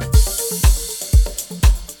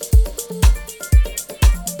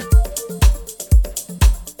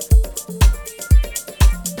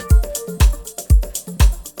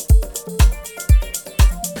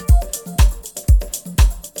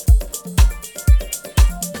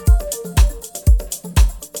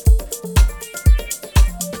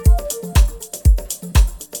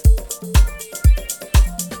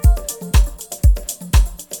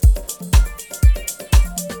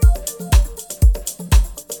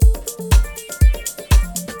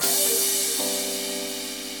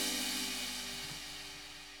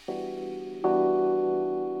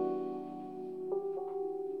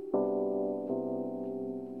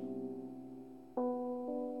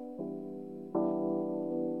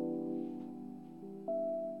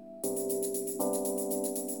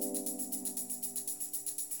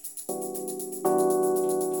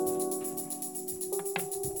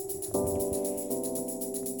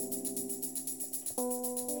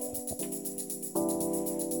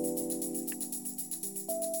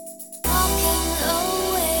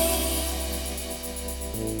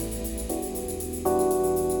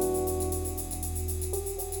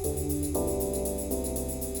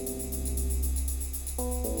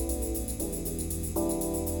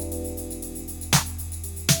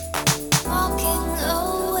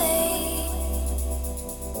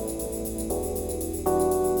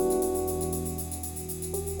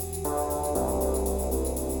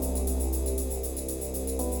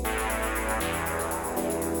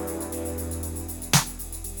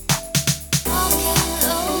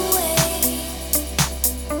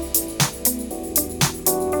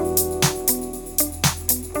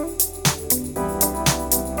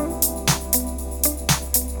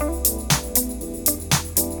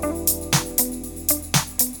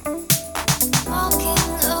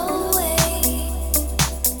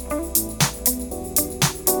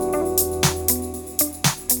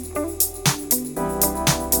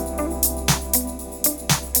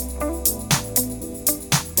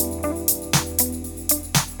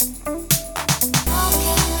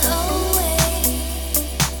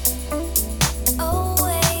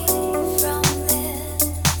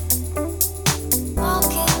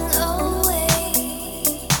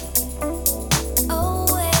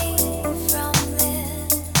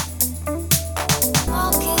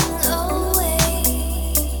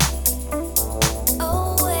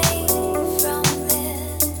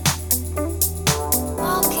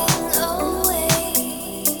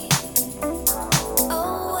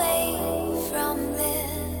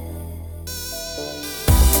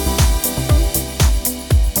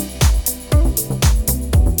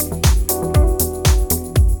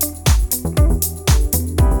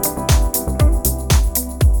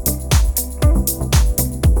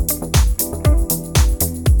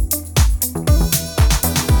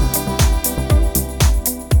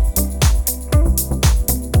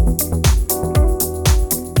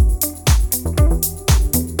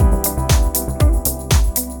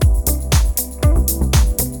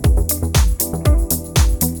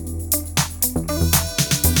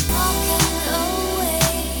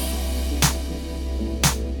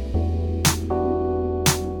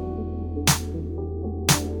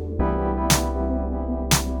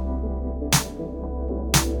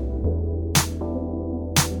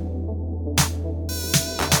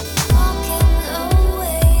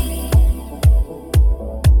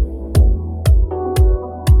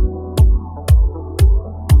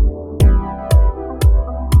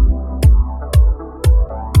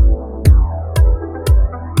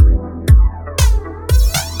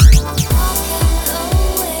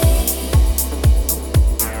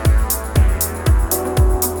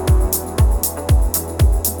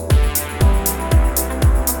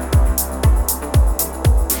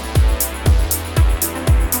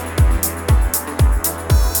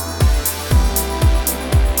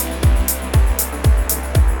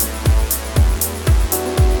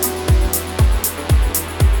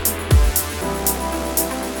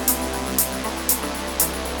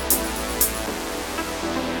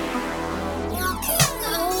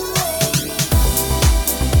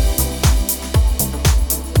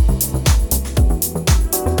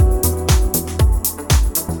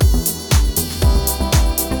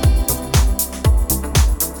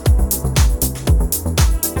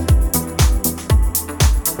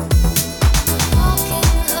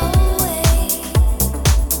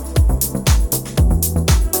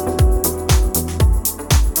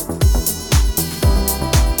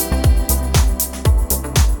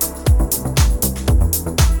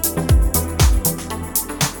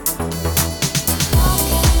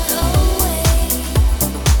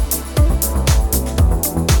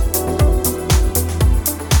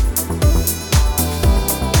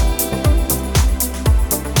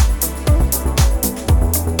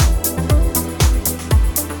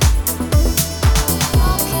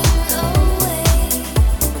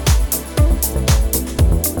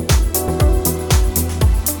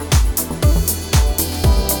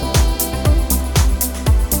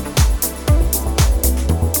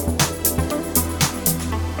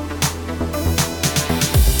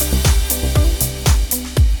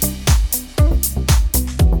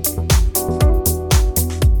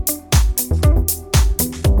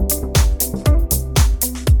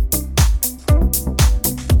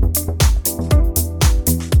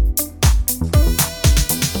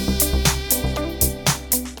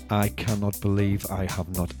 I cannot believe I have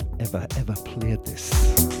not ever played this.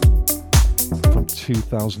 From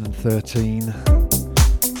 2013,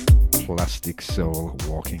 Plastic Soul,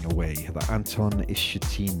 Walking Away, the Anton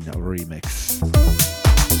Ishatin remix.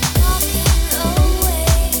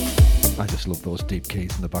 I just love those deep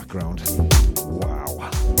keys in the background.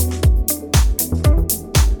 Wow.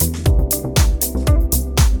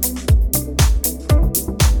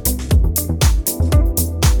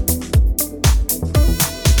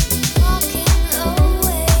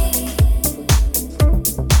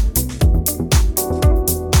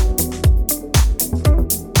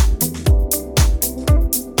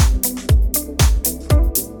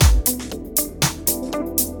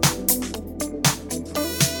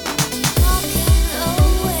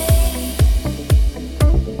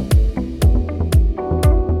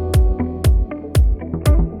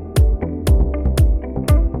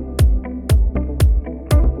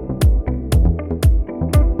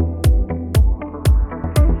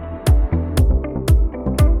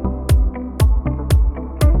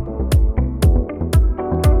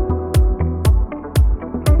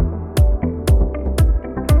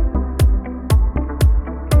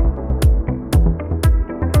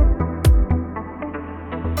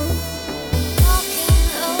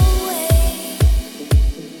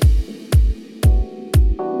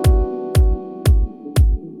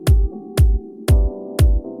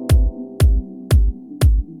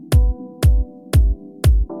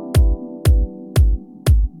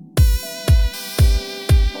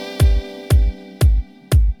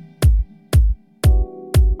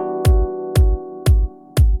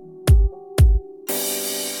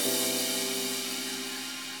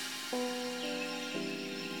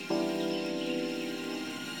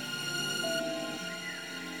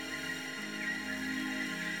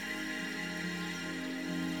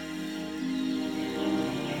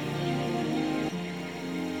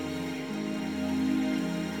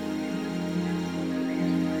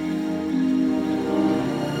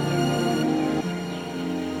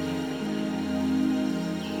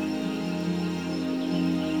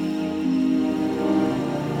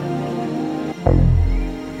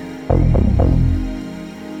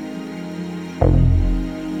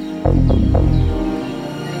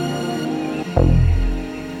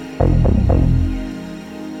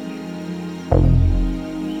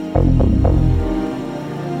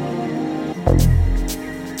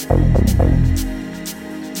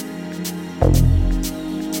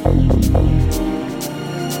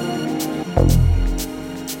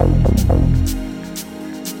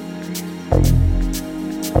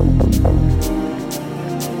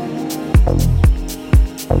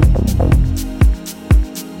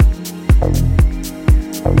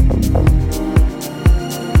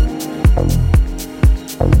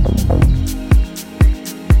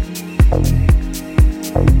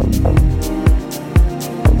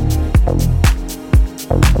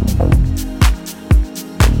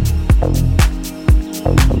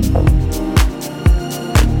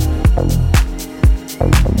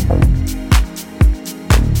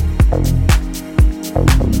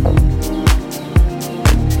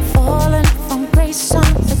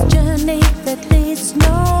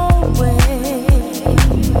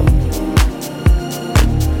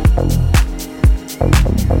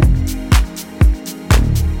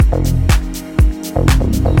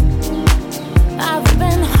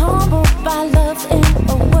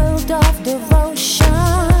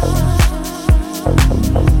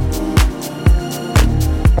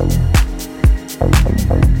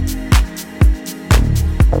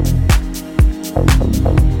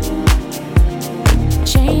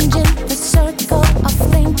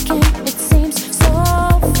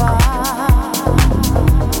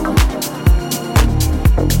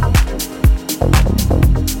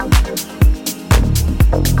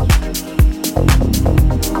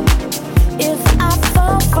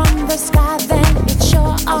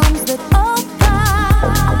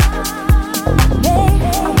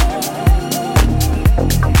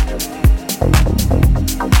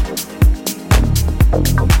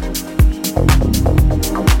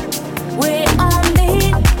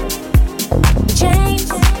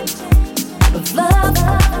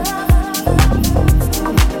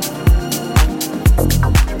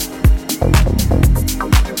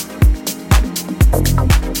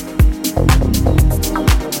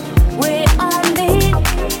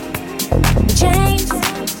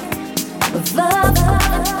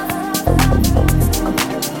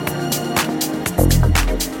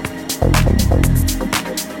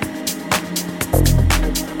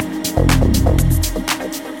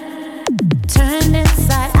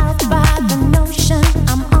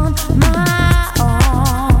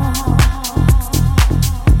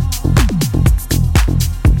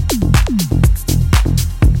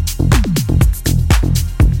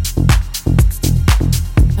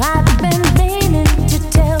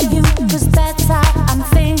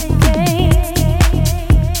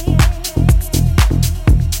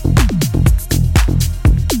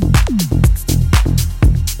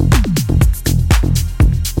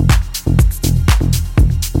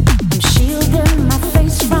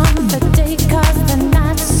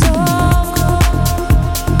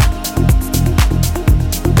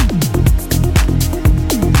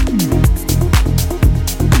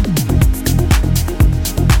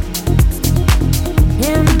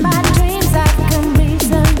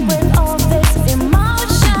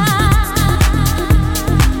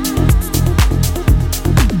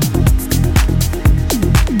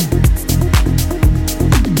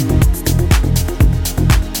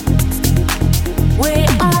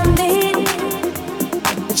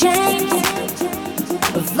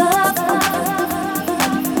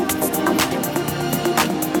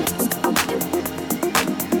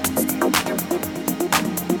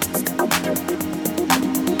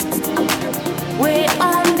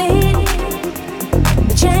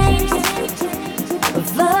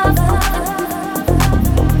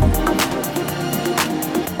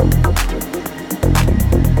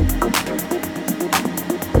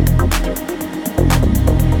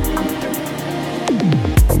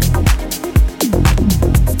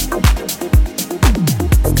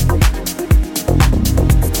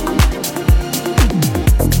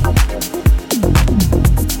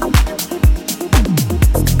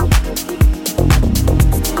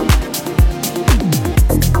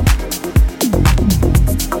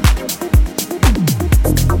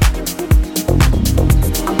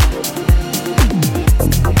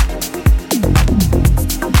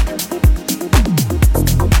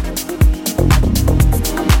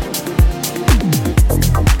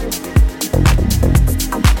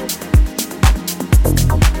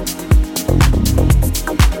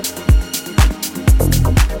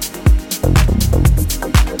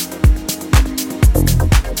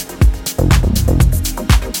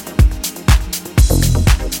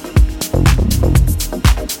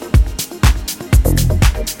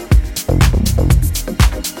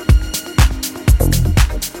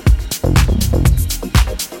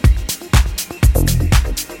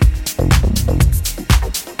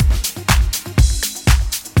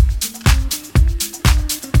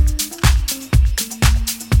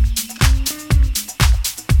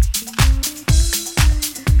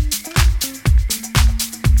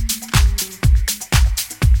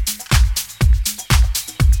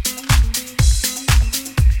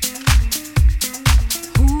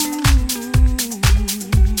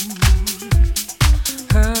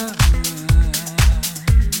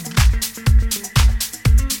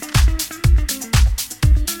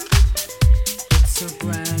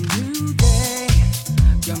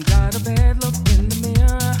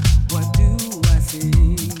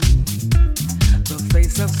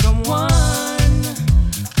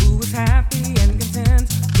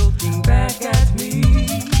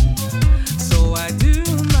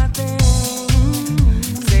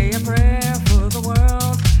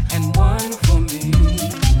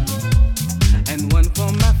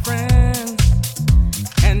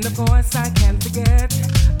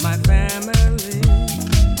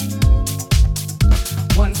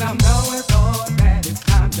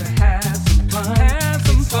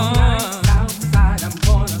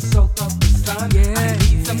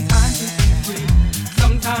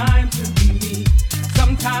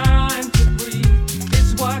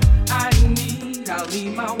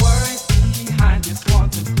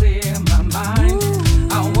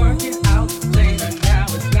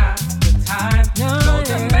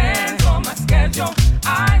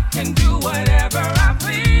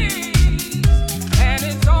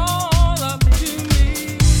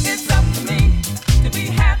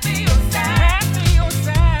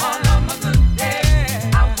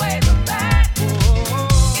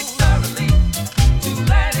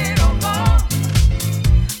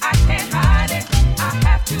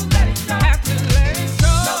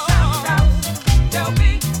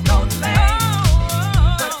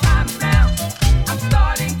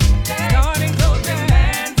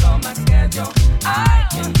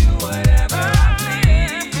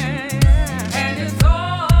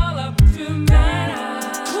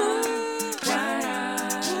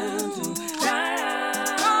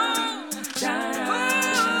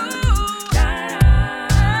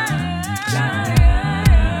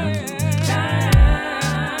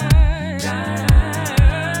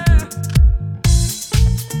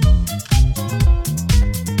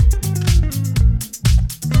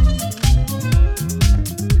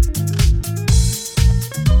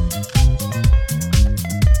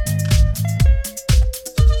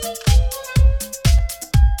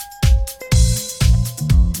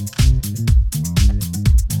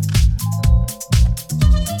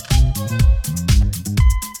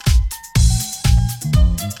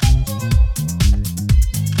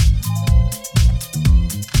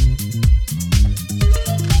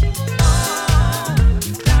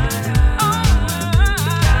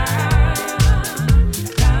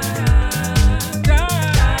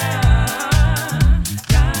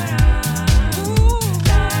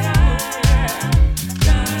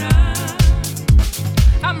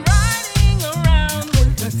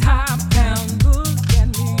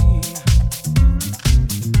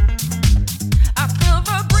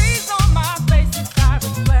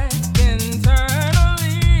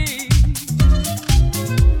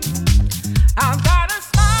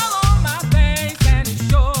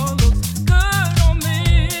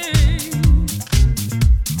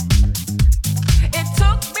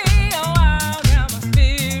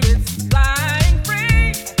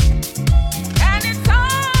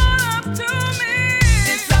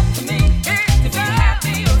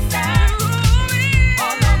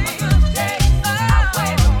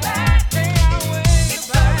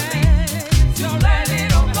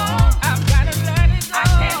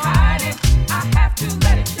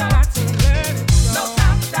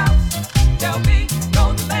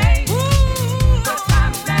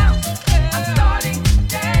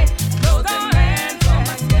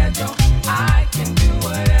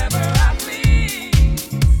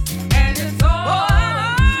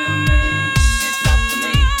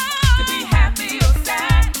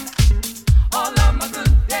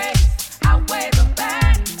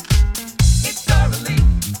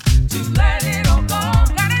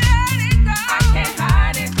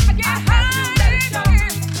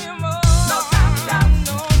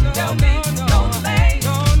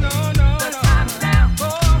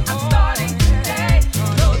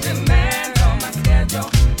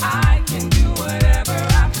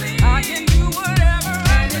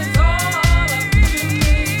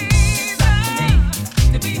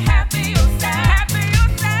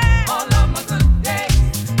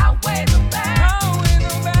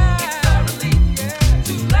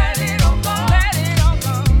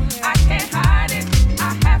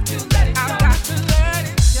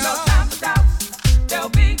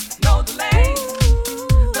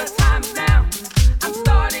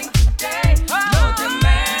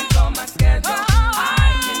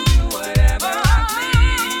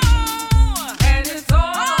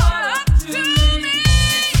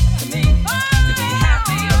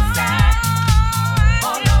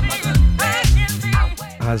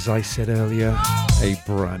 As I said earlier, a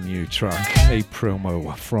brand new track, a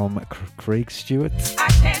promo from Craig Stewart,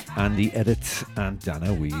 Andy Edit, and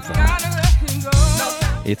Dana Weaver.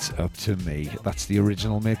 It's Up to Me. That's the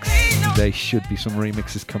original mix. There should be some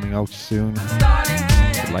remixes coming out soon.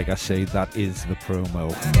 But like I say, that is the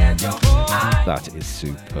promo. That is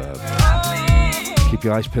superb. Keep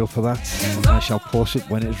your eyes peeled for that. I shall post it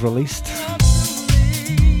when it is released.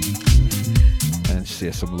 And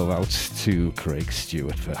say some love out to Craig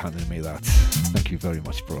Stewart for handing me that. Thank you very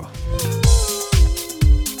much, bro.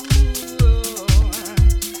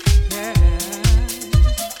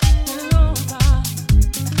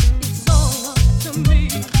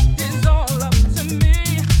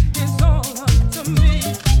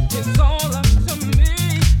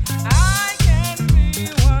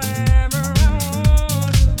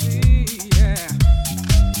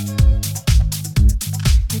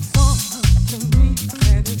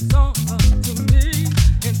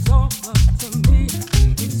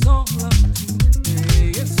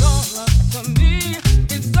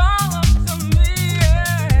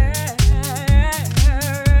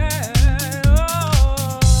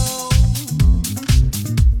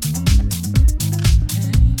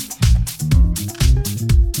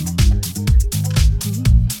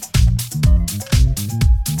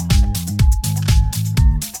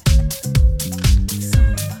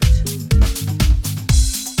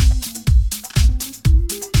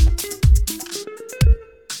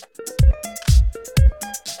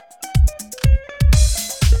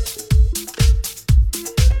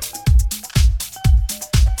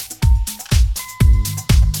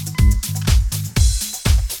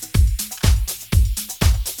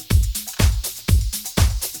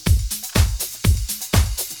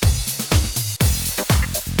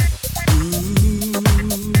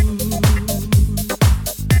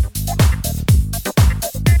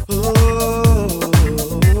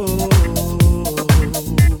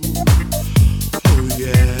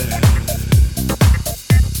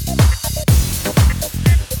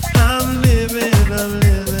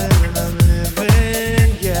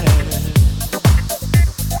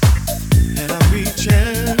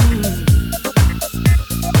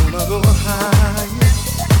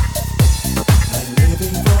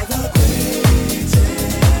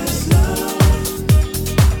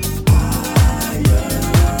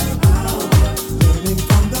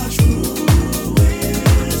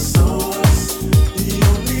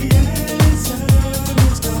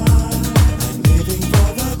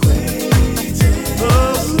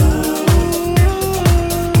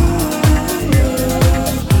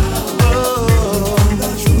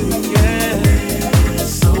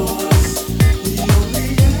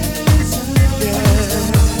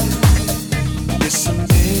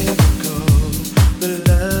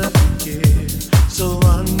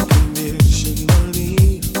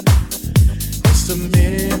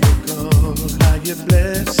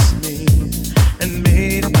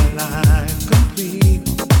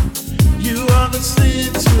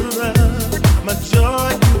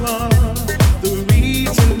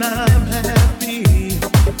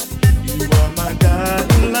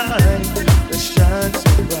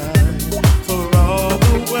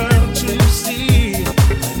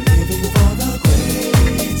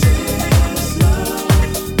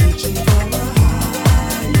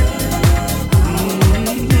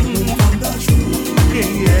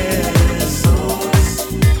 Yeah.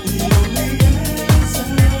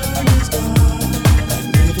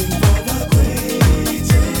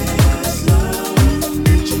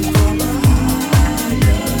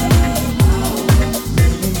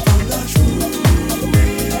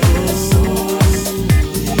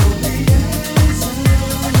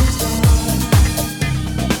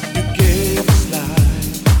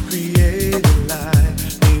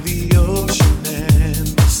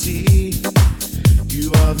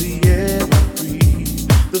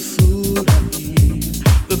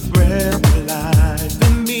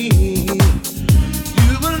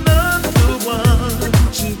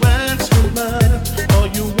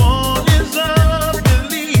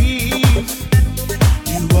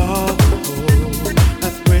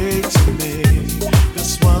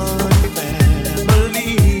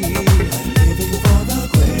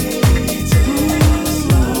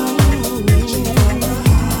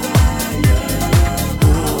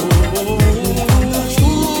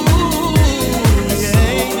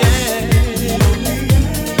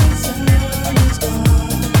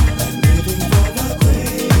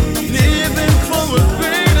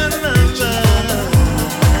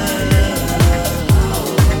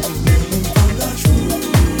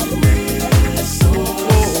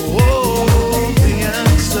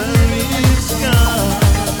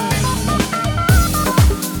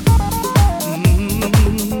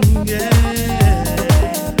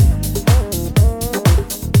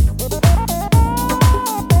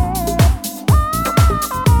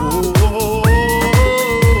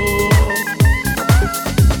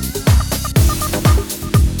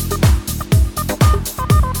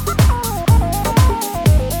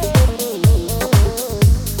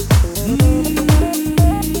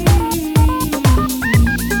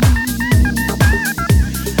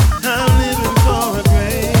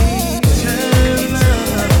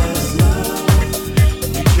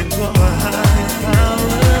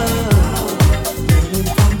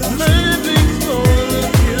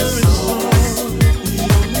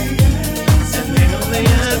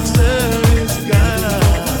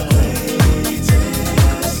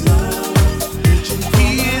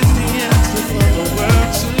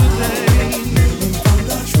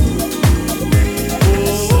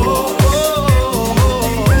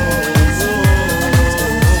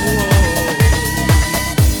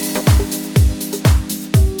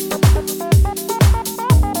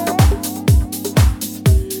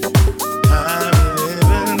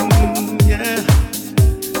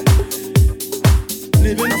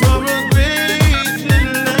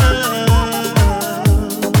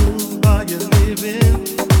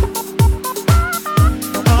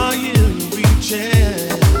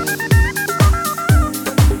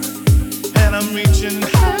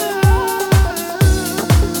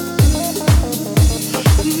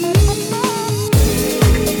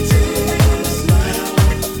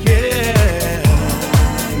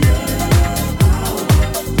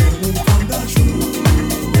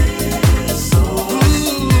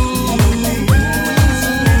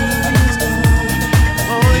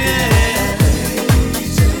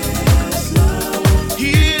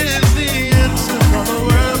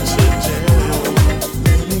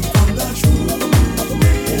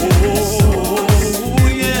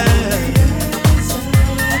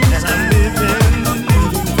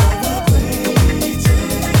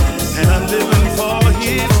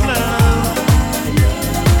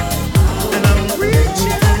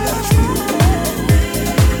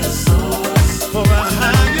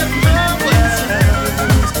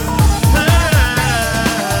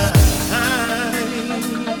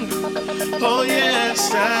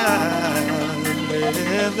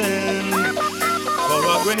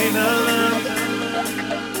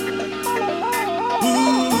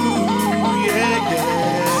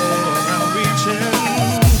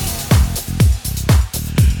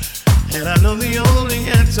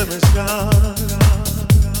 answer is God.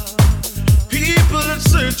 People are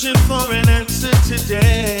searching for an answer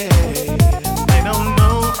today. They don't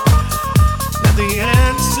know that the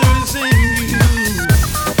answer's in you.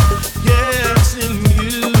 Yeah, it's in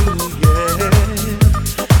you, yeah.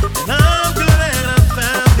 And I'm glad I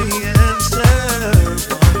found the answer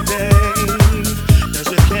one day. 'Cause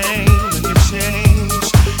you came and you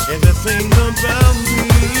changed everything about me.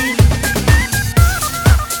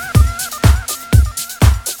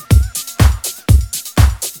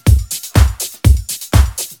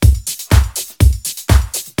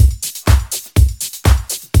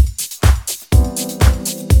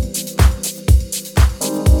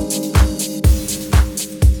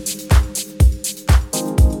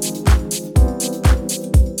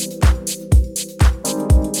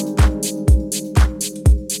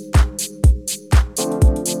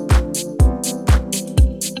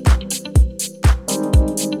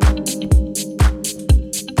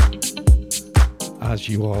 As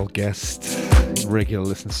you all guessed, regular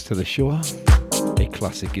listeners to the show, a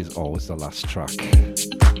classic is always the last track.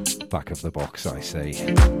 Back of the box, I say.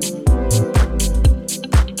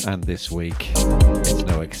 And this week, it's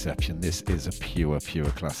no exception. This is a pure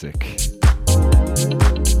classic.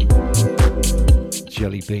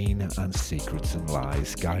 Jelly Bean and Secrets and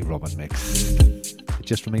Lies, Guy Robin mix. It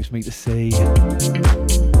just remains me to say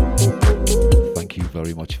thank you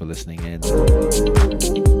very much for listening in.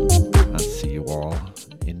 And see you all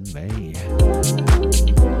in May.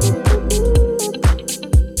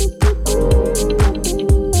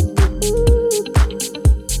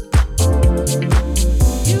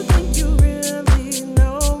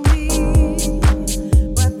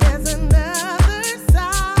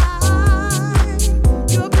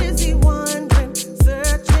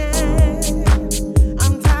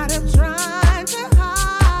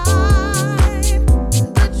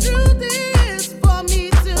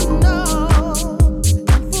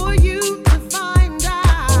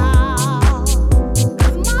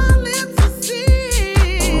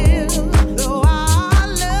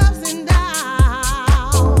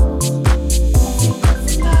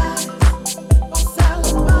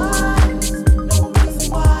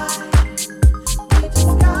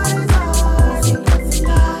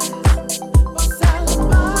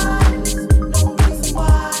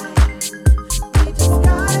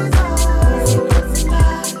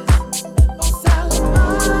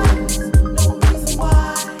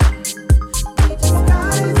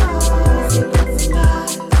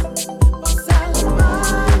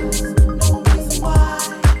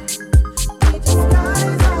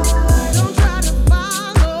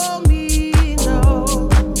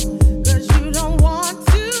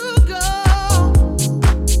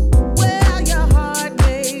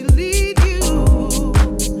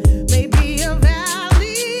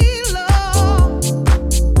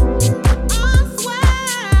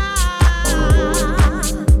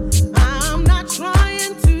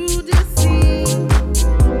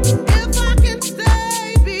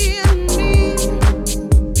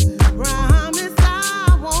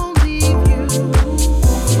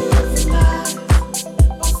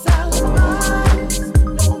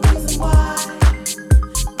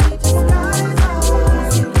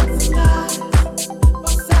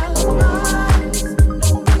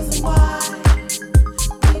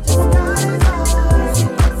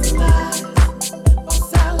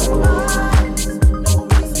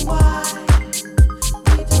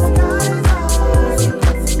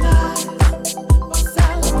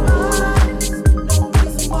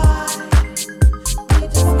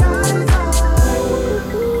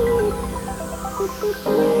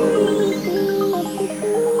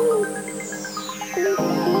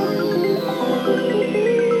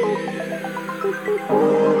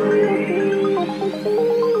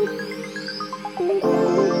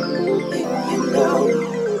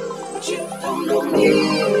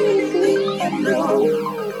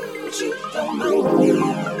 You don't know me.